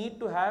why we need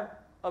to have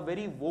a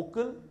very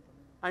vocal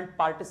and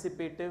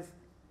participative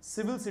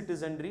civil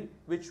citizenry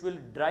which will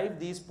drive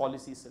these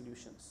policy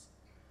solutions.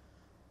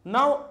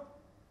 Now,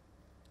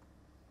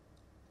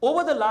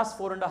 over the last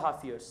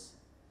 4.5 years,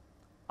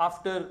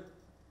 after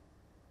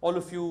all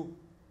of you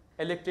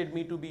elected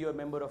me to be your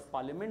member of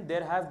parliament,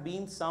 there have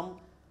been some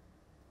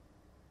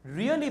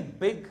really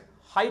big,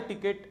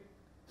 high-ticket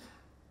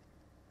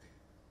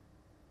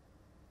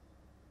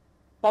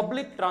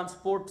public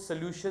transport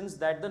solutions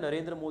that the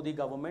Narendra Modi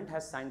government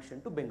has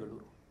sanctioned to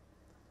Bengaluru.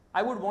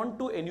 I would want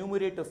to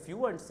enumerate a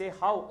few and say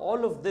how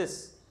all of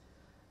this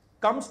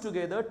comes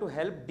together to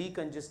help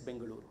decongest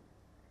Bengaluru.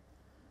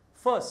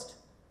 First,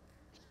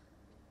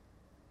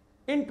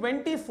 in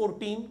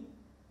 2014,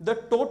 the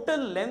total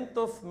length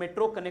of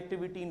metro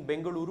connectivity in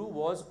Bengaluru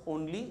was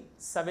only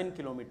 7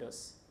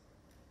 kilometers.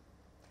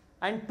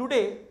 And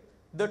today,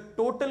 the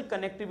total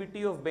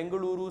connectivity of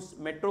Bengaluru's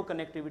metro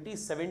connectivity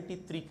is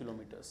 73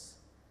 kilometers.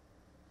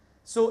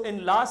 So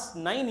in last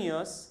 9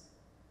 years,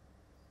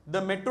 the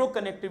metro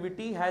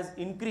connectivity has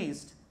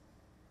increased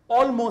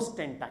almost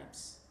 10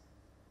 times.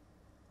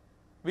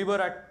 We were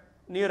at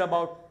near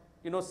about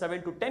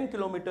 7 to 10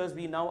 kilometers,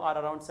 we now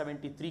are around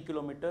 73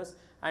 kilometers,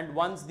 and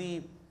once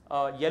the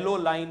yellow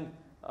line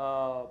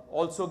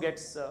also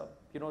gets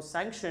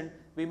sanctioned,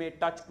 we may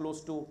touch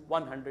close to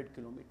 100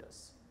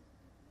 kilometers.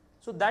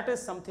 So that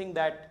is something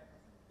that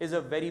is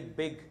a very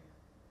big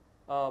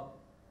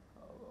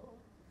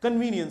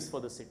convenience for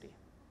the city.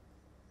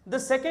 The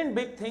second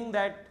big thing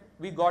that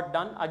we got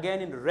done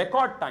again in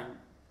record time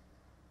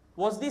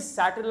was the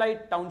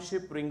satellite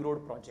township ring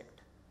road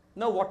project.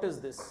 Now what is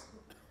this?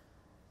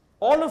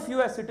 All of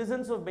you as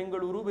citizens of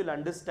Bengaluru will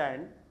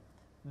understand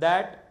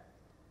that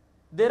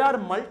there are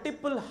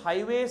multiple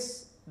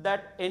highways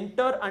that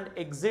enter and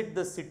exit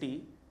the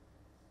city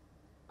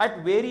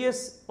at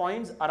various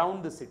points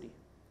around the city.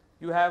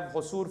 You have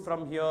Hosur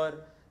from here,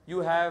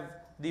 you have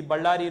the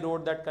Ballari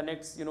road that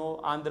connects,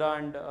 Andhra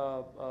and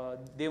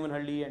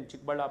Devanhalli and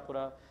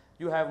Chikballapura.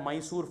 You have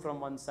Mysore from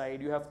one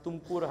side, you have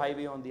Tumkur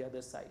highway on the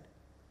other side.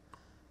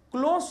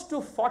 Close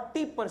to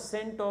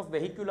 40% of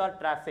vehicular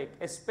traffic,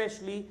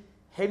 especially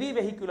heavy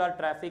vehicular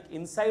traffic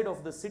inside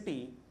of the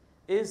city,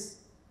 is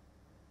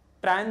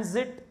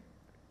transit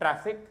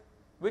traffic,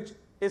 which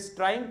is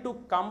trying to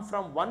come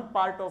from one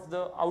part of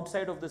the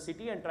outside of the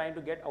city and trying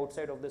to get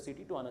outside of the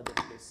city to another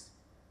place.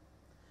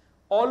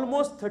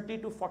 Almost 30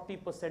 to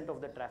 40% of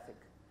the traffic.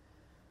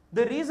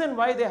 The reason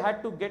why they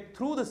had to get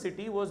through the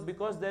city was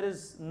because there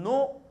is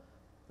no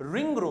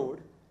ring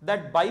road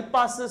that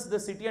bypasses the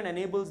city and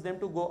enables them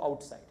to go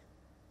outside.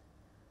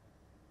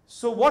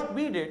 So what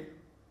we did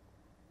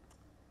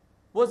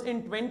was,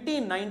 in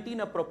 2019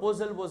 a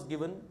proposal was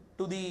given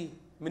to the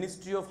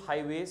Ministry of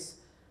Highways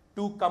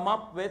to come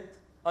up with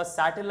a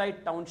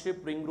satellite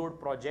township ring road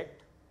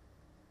project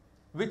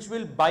which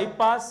will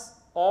bypass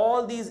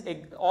all these,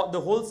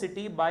 the whole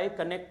city by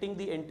connecting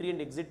the entry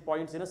and exit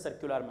points in a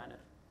circular manner.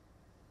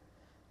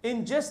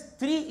 In just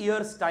 3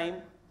 years' time,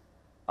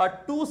 a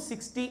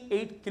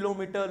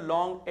 268-kilometer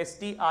long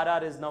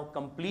STRR is now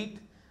complete,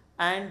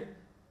 and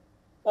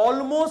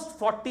almost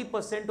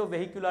 40% of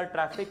vehicular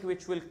traffic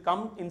which will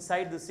come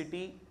inside the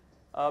city,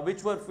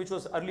 which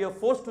was earlier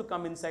forced to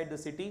come inside the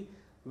city,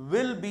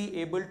 will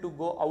be able to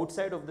go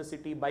outside of the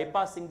city,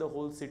 bypassing the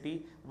whole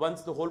city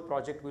once the whole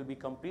project will be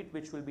complete,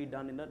 which will be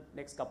done in the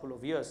next couple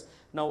of years.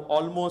 Now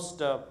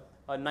almost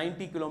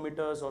 90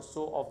 kilometers or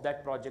so of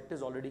that project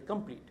is already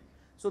complete.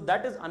 So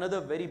that is another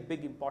very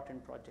big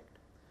important project.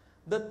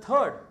 The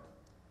third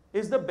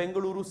is the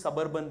Bengaluru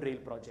Suburban Rail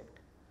project.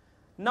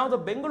 Now the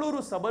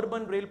Bengaluru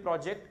Suburban Rail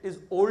project is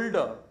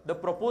older, the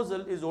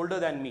proposal is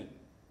older than me,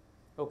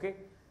 okay.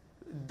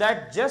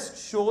 That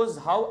just shows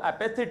how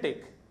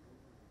apathetic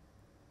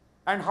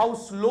and how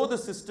slow the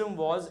system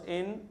was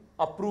in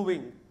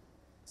approving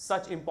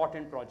such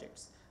important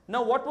projects.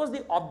 Now what was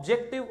the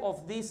objective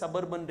of the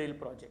Suburban Rail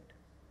project?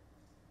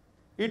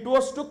 It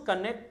was to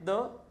connect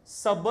the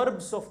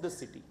suburbs of the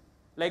city,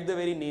 like the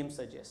very name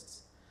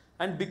suggests.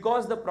 And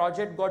because the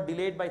project got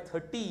delayed by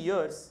 30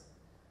 years,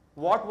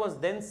 what was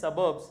then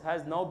suburbs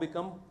has now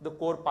become the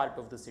core part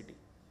of the city.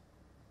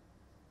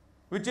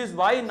 Which is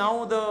why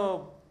now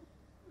the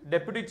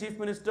Deputy Chief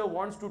Minister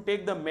wants to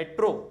take the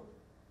metro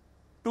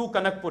to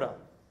Kanakpura.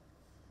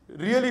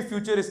 Really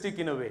futuristic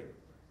in a way.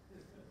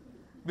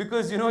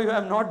 Because you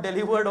have not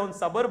delivered on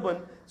suburban,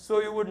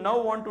 so you would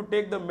now want to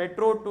take the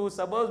metro to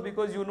suburbs,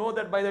 because you know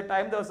that by the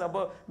time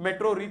the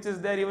metro reaches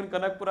there, even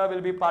Kanakpura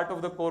will be part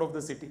of the core of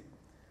the city.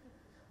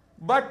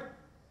 But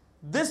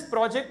this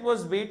project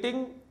was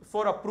waiting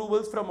for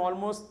approvals from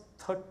almost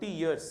 30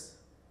 years.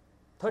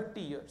 30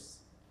 years.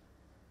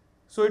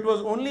 So it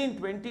was only in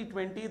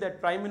 2020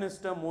 that Prime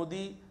Minister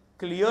Modi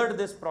cleared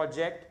this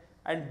project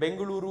and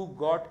Bengaluru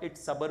got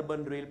its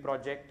Suburban Rail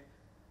project,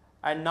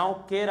 and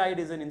now K-Ride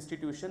is an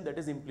institution that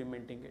is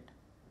implementing it.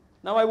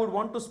 Now I would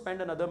want to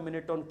spend another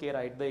minute on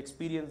K-Ride, the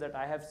experience that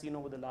I have seen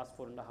over the last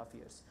 4.5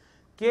 years.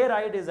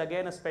 K-Ride is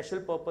again a special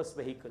purpose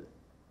vehicle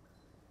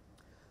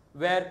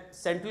where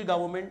central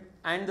government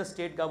and the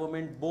state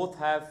government both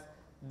have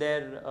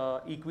their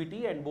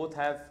equity and both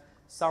have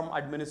some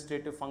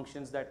administrative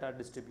functions that are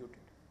distributed.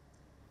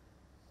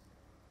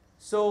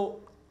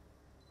 So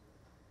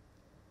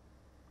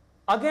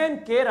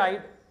again,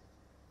 K-Ride,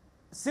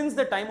 since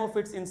the time of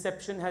its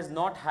inception, has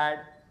not had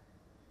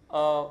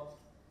a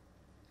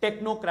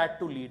technocrat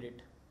to lead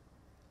it.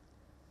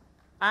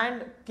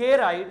 And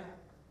K-Ride,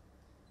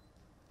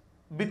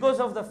 because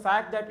of the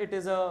fact that it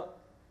is a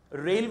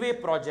railway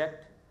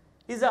project,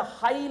 is a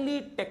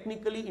highly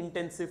technically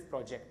intensive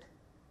project.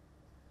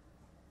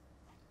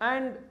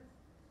 And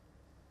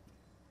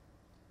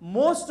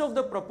most of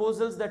the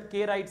proposals that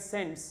K-Ride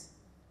sends,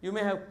 you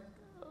may have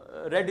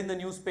read in the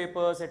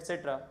newspapers,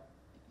 etc.,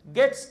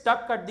 get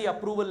stuck at the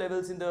approval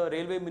levels in the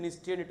railway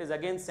ministry, and it is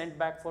again sent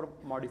back for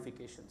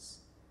modifications.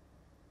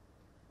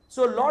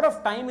 So a lot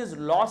of time is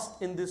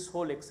lost in this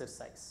whole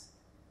exercise.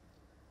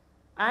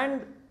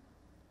 And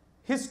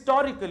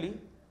historically,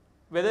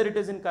 whether it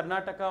is in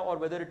Karnataka or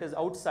whether it is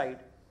outside,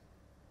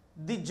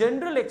 the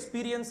general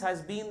experience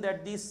has been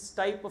that these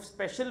type of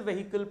special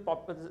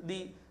purpose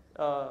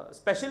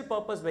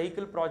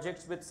vehicle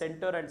projects with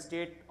center and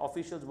state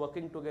officials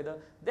working together,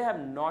 they have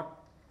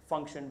not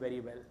functioned very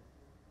well.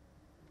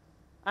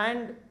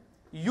 And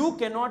you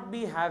cannot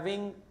be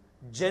having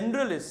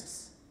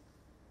generalists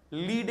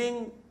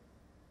leading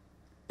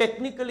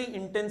technically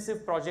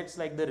intensive projects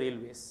like the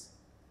railways.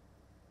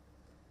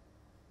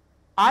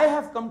 I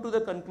have come to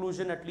the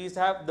conclusion, at least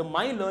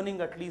my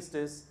learning at least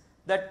is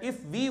that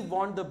if we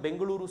want the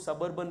Bengaluru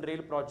Suburban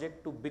Rail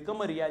project to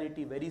become a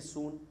reality very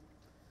soon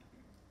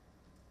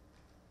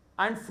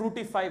and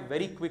fructify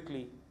very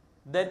quickly,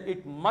 then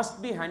it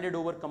must be handed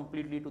over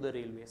completely to the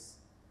railways,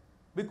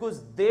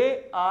 because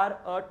they are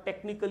a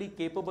technically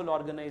capable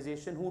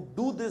organization who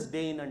do this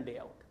day in and day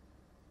out.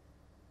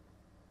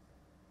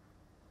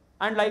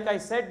 And like I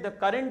said, the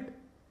current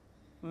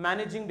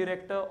managing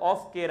director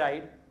of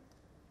K-Ride,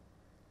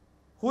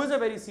 who is a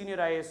very senior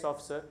IAS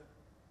officer,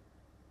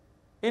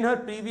 in her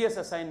previous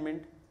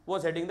assignment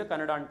was heading the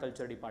Kannada and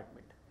Culture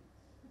Department.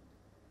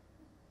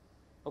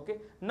 Okay,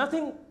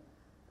 nothing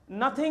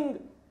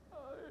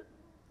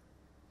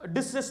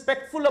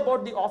disrespectful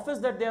about the office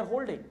that they are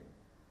holding,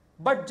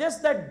 but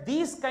just that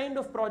these kind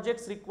of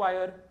projects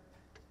require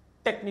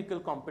technical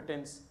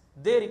competence.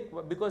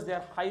 Because they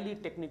are highly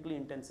technically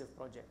intensive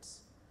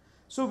projects.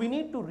 So we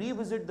need to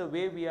revisit the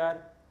way we are,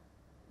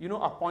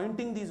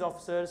 appointing these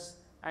officers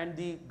and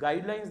the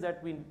guidelines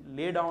that we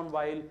lay down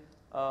while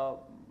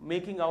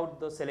making out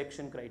the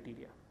selection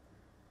criteria.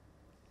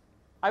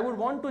 I would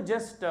want to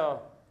just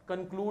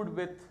conclude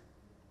with,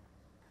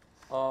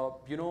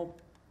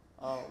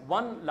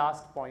 one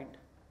last point.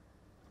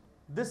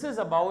 This is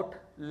about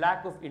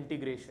lack of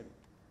integration.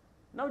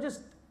 Now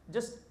just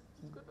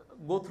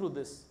go through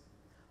this.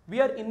 We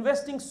are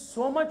investing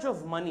so much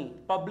of money,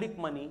 public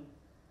money,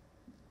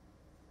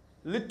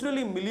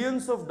 literally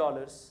millions of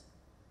dollars,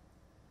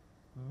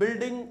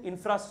 building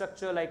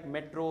infrastructure like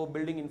metro,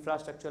 building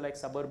infrastructure like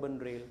suburban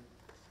rail.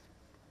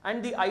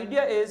 And the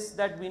idea is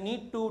that we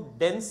need to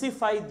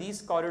densify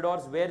these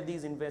corridors where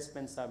these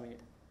investments are made.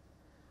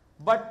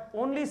 But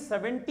only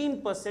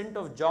 17%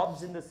 of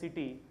jobs in the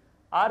city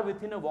are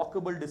within a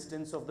walkable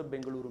distance of the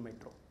Bengaluru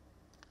metro.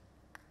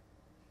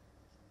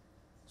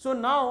 So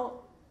now,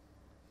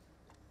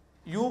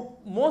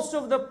 most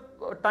of the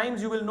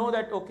times you will know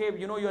that, okay,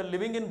 you are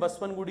living in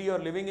Baswangudi, you are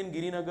living in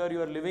Girinagar,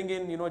 you are living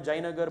in,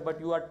 Jainagar, but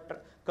you are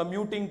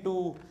commuting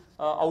to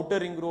Outer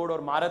Ring Road or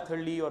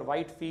Marathalli or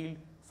Whitefield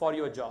for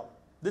your job.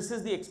 This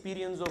is the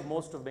experience of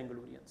most of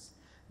Bengalurians.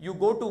 You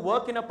go to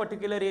work in a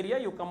particular area,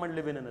 you come and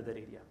live in another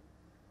area,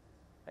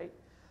 right?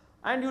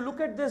 And you look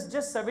at this,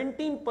 just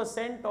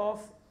 17%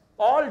 of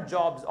all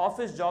jobs,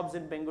 office jobs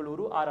in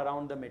Bengaluru are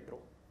around the metro,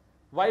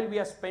 while we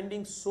are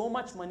spending so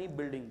much money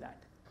building that.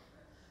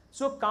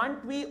 So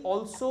can't we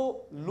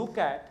also look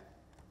at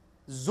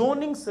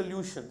zoning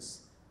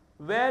solutions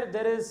where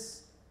there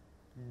is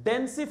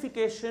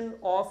densification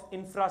of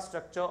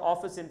infrastructure,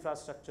 office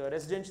infrastructure,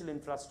 residential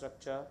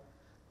infrastructure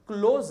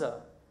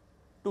closer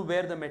to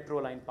where the metro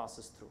line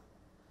passes through?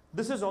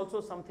 This is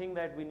also something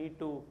that we need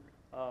to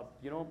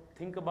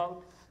think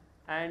about.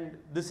 And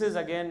this is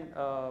again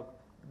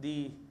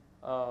the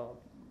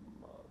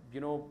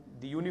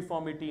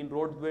uniformity in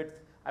road width.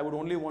 I would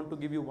only want to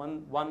give you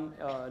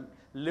one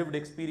lived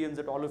experience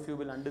that all of you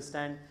will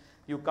understand.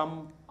 You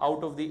come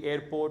out of the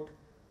airport,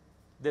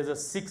 there's a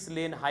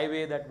 6-lane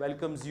highway that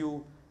welcomes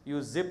you.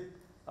 You zip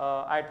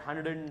at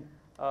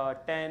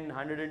 110,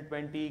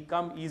 120,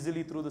 come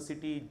easily through the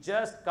city,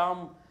 just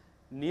come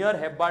near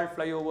Hebbal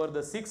flyover,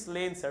 the 6th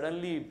lane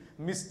suddenly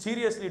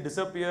mysteriously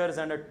disappears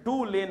and a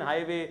 2-lane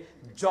highway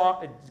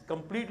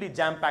completely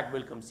jam-packed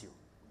welcomes you,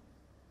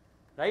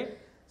 right?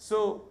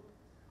 So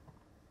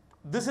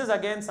this is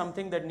again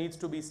something that needs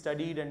to be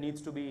studied and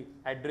needs to be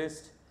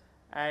addressed.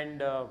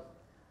 And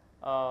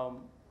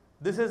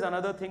this is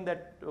another thing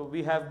that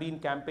we have been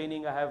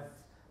campaigning.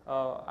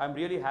 I'm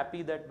really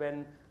happy that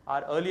when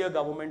our earlier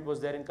government was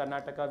there in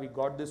Karnataka, we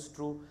got this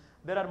through.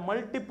 There are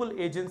multiple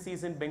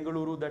agencies in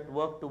Bengaluru that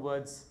work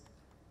towards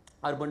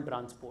urban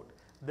transport.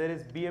 There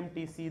is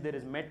BMTC, there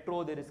is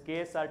Metro, there is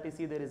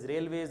KSRTC, there is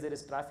Railways, there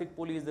is Traffic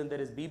Police, then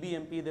there is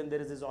BBMP, then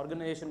there is this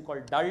organization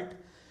called DULT.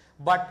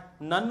 But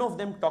none of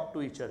them talk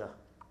to each other.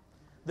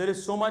 There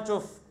is so much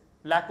of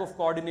lack of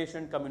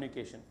coordination,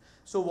 communication.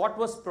 So what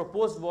was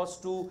proposed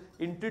was to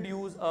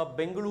introduce a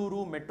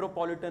Bengaluru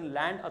Metropolitan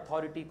Land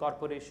Authority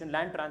Corporation,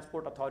 Land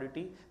Transport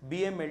Authority,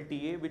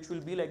 BMLTA, which will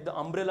be like the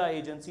umbrella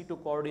agency to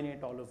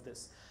coordinate all of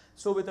this.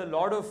 So with a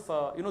lot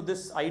of,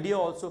 this idea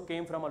also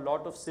came from a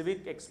lot of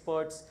civic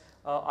experts,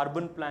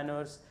 urban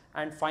planners,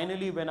 and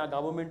finally when our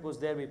government was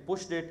there, we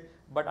pushed it.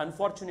 But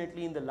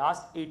unfortunately, in the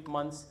last 8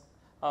 months,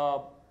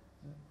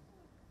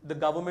 the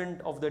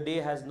government of the day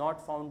has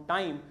not found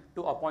time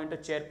to appoint a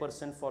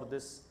chairperson for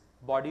this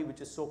body, which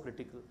is so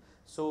critical.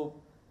 So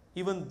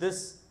even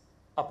this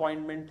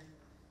appointment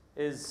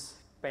is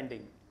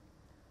pending.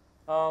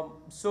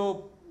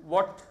 So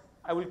what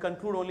I will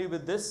conclude only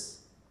with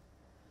this: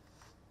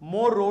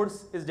 more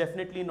roads is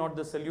definitely not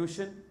the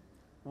solution.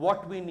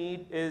 What we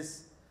need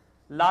is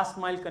last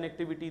mile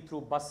connectivity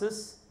through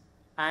buses,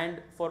 and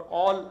for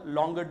all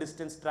longer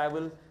distance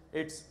travel,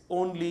 it's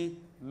only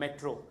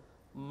metro.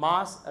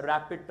 Mass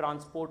rapid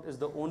transport is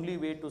the only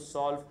way to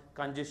solve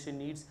congestion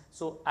needs.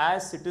 So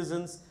as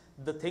citizens,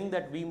 the thing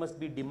that we must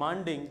be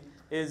demanding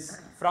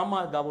is from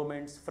our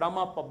governments, from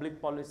our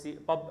public policy,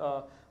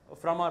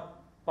 from our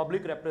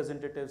public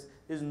representatives,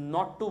 is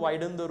not to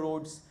widen the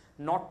roads,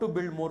 not to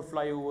build more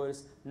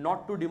flyovers,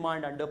 not to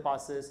demand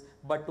underpasses,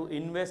 but to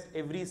invest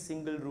every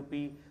single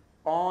rupee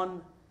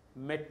on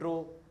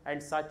metro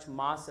and such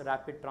mass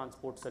rapid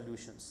transport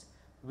solutions.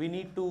 We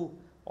need to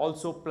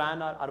also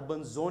plan our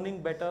urban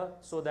zoning better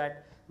so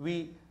that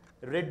we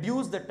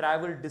reduce the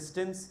travel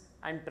distance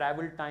and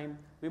travel time.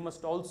 We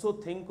must also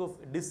think of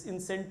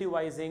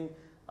disincentivizing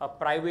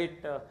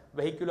private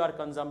vehicular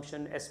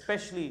consumption,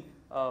 especially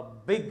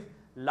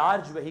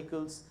large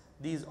vehicles,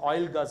 these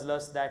oil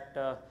guzzlers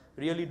that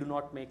really do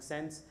not make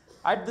sense.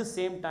 At the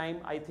same time,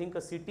 I think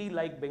a city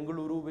like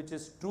Bengaluru, which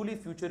is truly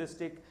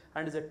futuristic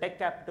and is a tech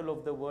capital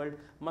of the world,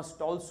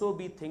 must also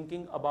be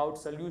thinking about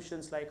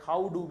solutions like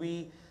how do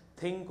we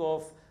think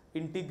of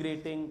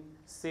integrating,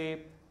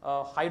 say,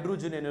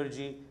 hydrogen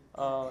energy,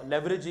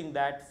 leveraging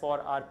that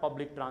for our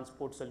public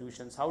transport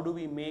solutions. How do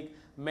we make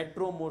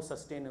metro more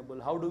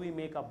sustainable? How do we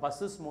make our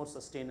buses more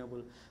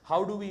sustainable?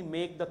 How do we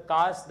make the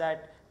cars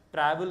that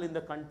travel in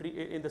the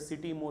country, in the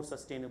city, more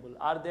sustainable?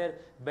 Are there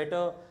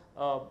better,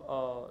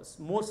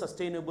 more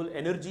sustainable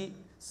energy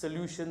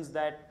solutions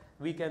that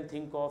we can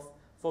think of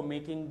for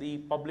making the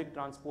public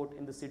transport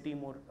in the city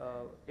more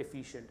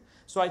efficient?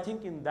 So I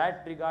think in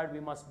that regard, we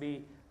must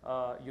be,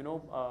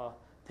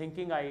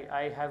 thinking.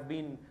 I have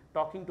been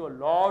talking to a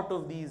lot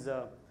of these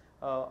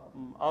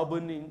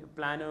urban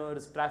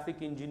planners,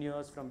 traffic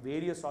engineers from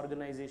various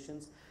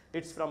organizations.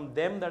 It's from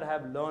them that I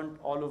have learned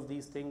all of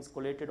these things,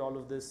 collated all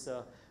of this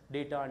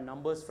data and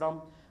numbers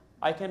from.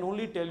 I can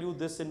only tell you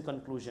this in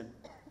conclusion.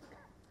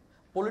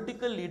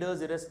 Political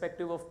leaders,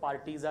 irrespective of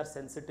parties, are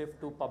sensitive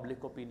to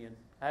public opinion.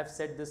 I have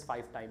said this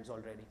 5 times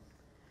already.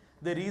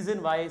 The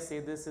reason why I say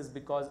this is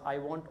because I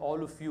want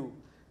all of you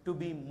to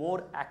be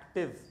more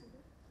active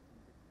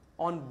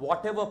on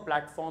whatever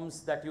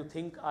platforms that you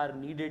think are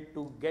needed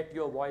to get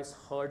your voice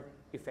heard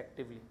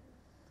effectively.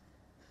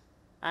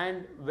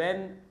 And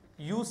when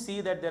you see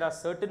that there are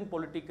certain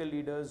political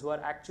leaders who are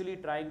actually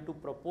trying to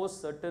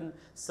propose certain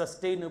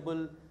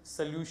sustainable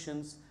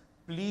solutions,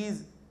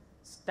 please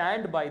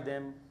stand by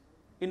them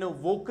in a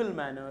vocal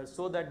manner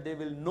so that they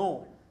will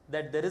know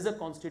that there is a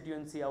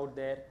constituency out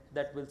there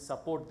that will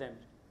support them.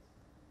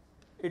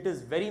 It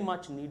is very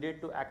much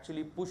needed to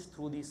actually push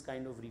through these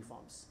kind of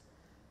reforms.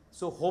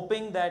 So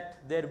hoping that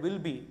there will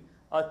be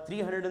a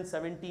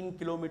 317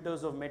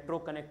 kilometers of metro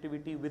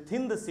connectivity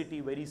within the city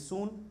very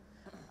soon,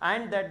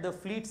 and that the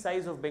fleet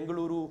size of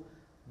Bengaluru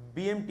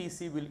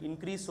BMTC will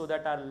increase so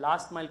that our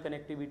last mile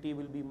connectivity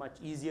will be much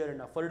easier and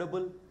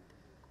affordable,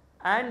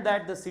 and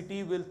that the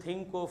city will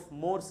think of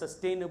more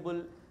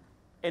sustainable,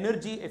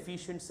 energy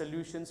efficient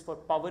solutions for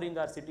powering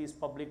our city's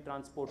public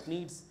transport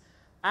needs,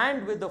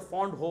 and with the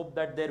fond hope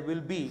that there will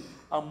be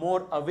a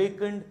more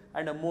awakened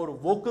and a more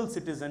vocal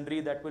citizenry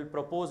that will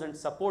propose and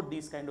support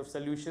these kind of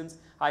solutions.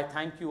 I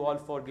thank you all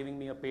for giving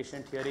me a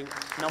patient hearing.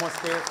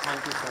 Namaste.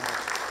 Thank you so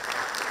much.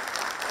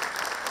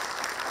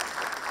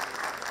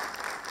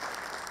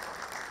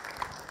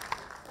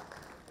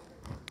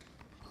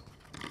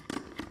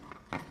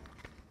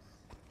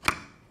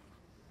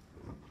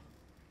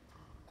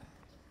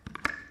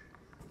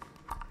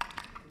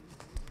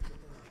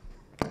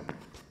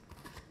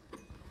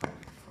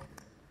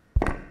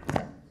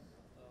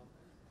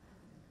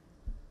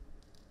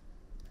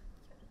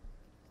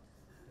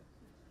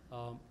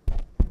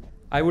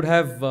 I would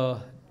have,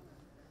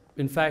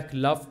 in fact,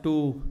 loved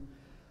to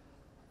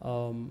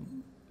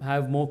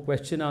have more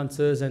question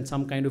answers and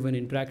some kind of an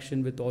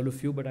interaction with all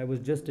of you, but I was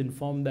just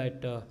informed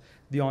that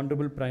the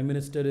Honorable Prime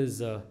Minister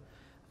is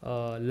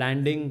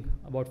landing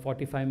about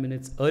 45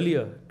 minutes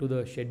earlier to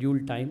the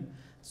scheduled time.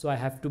 So I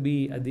have to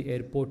be at the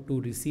airport to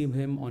receive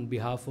him on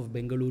behalf of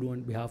Bengaluru,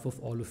 on behalf of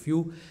all of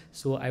you.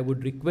 So I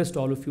would request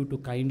all of you to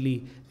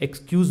kindly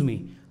excuse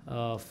me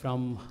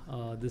from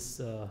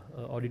this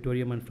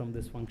auditorium and from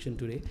this function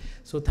today.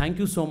 So thank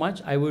you so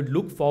much. I would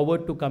look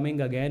forward to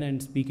coming again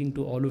and speaking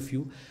to all of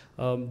you.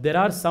 There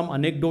are some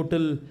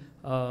anecdotal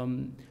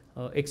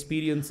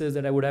experiences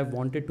that I would have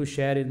wanted to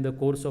share in the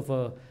course of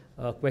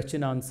a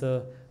question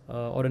answer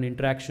or an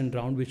interaction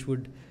round, which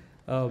would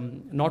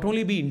not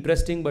only be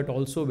interesting but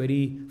also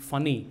very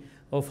funny,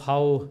 of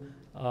how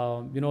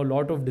a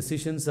lot of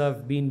decisions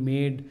have been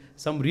made.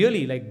 Some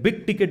really like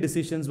big ticket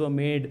decisions were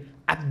made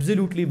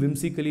absolutely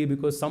whimsically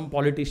because some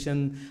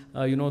politician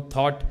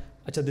thought,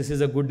 "Acha, this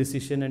is a good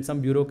decision," and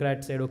some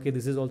bureaucrat said, "Okay,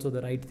 this is also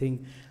the right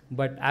thing,"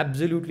 but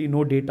absolutely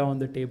no data on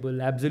the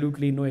table,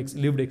 absolutely no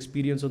lived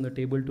experience on the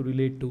table to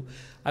relate to.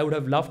 I would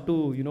have loved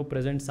to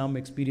present some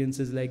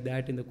experiences like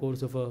that in the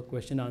course of a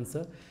question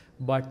answer,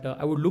 but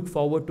I would look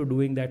forward to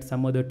doing that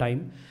some other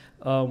time.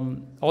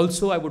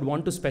 Also, I would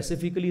want to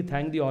specifically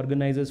thank the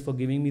organizers for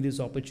giving me this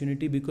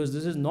opportunity, because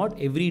this is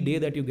not every day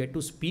that you get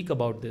to speak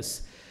about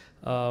this.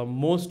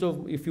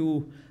 If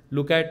you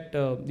look at,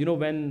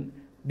 when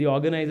the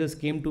organizers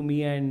came to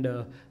me and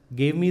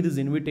gave me this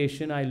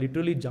invitation, I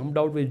literally jumped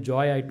out with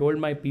joy. I told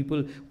my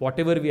people,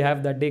 whatever we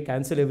have that day,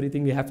 cancel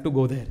everything, we have to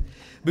go there.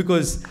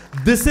 Because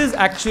this is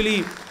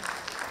actually,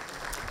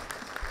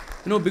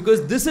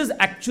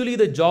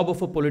 the job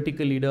of a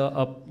political leader,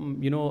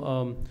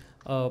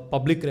 a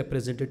public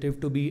representative,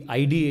 to be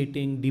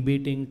ideating,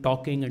 debating,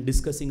 talking and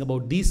discussing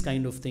about these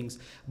kind of things.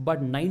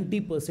 But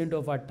 90%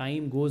 of our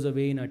time goes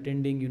away in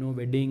attending,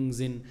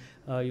 weddings, in,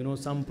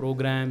 some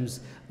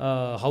programs,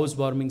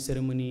 housewarming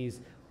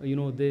ceremonies,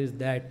 this,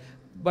 that.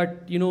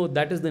 But,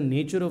 that is the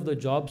nature of the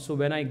job. So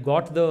when I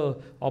got the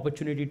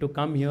opportunity to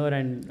come here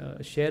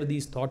and share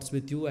these thoughts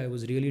with you, I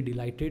was really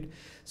delighted.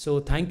 So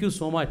thank you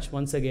so much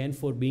once again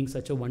for being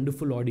such a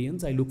wonderful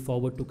audience. I look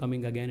forward to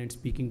coming again and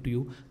speaking to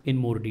you in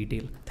more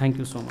detail. Thank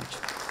you so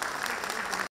much.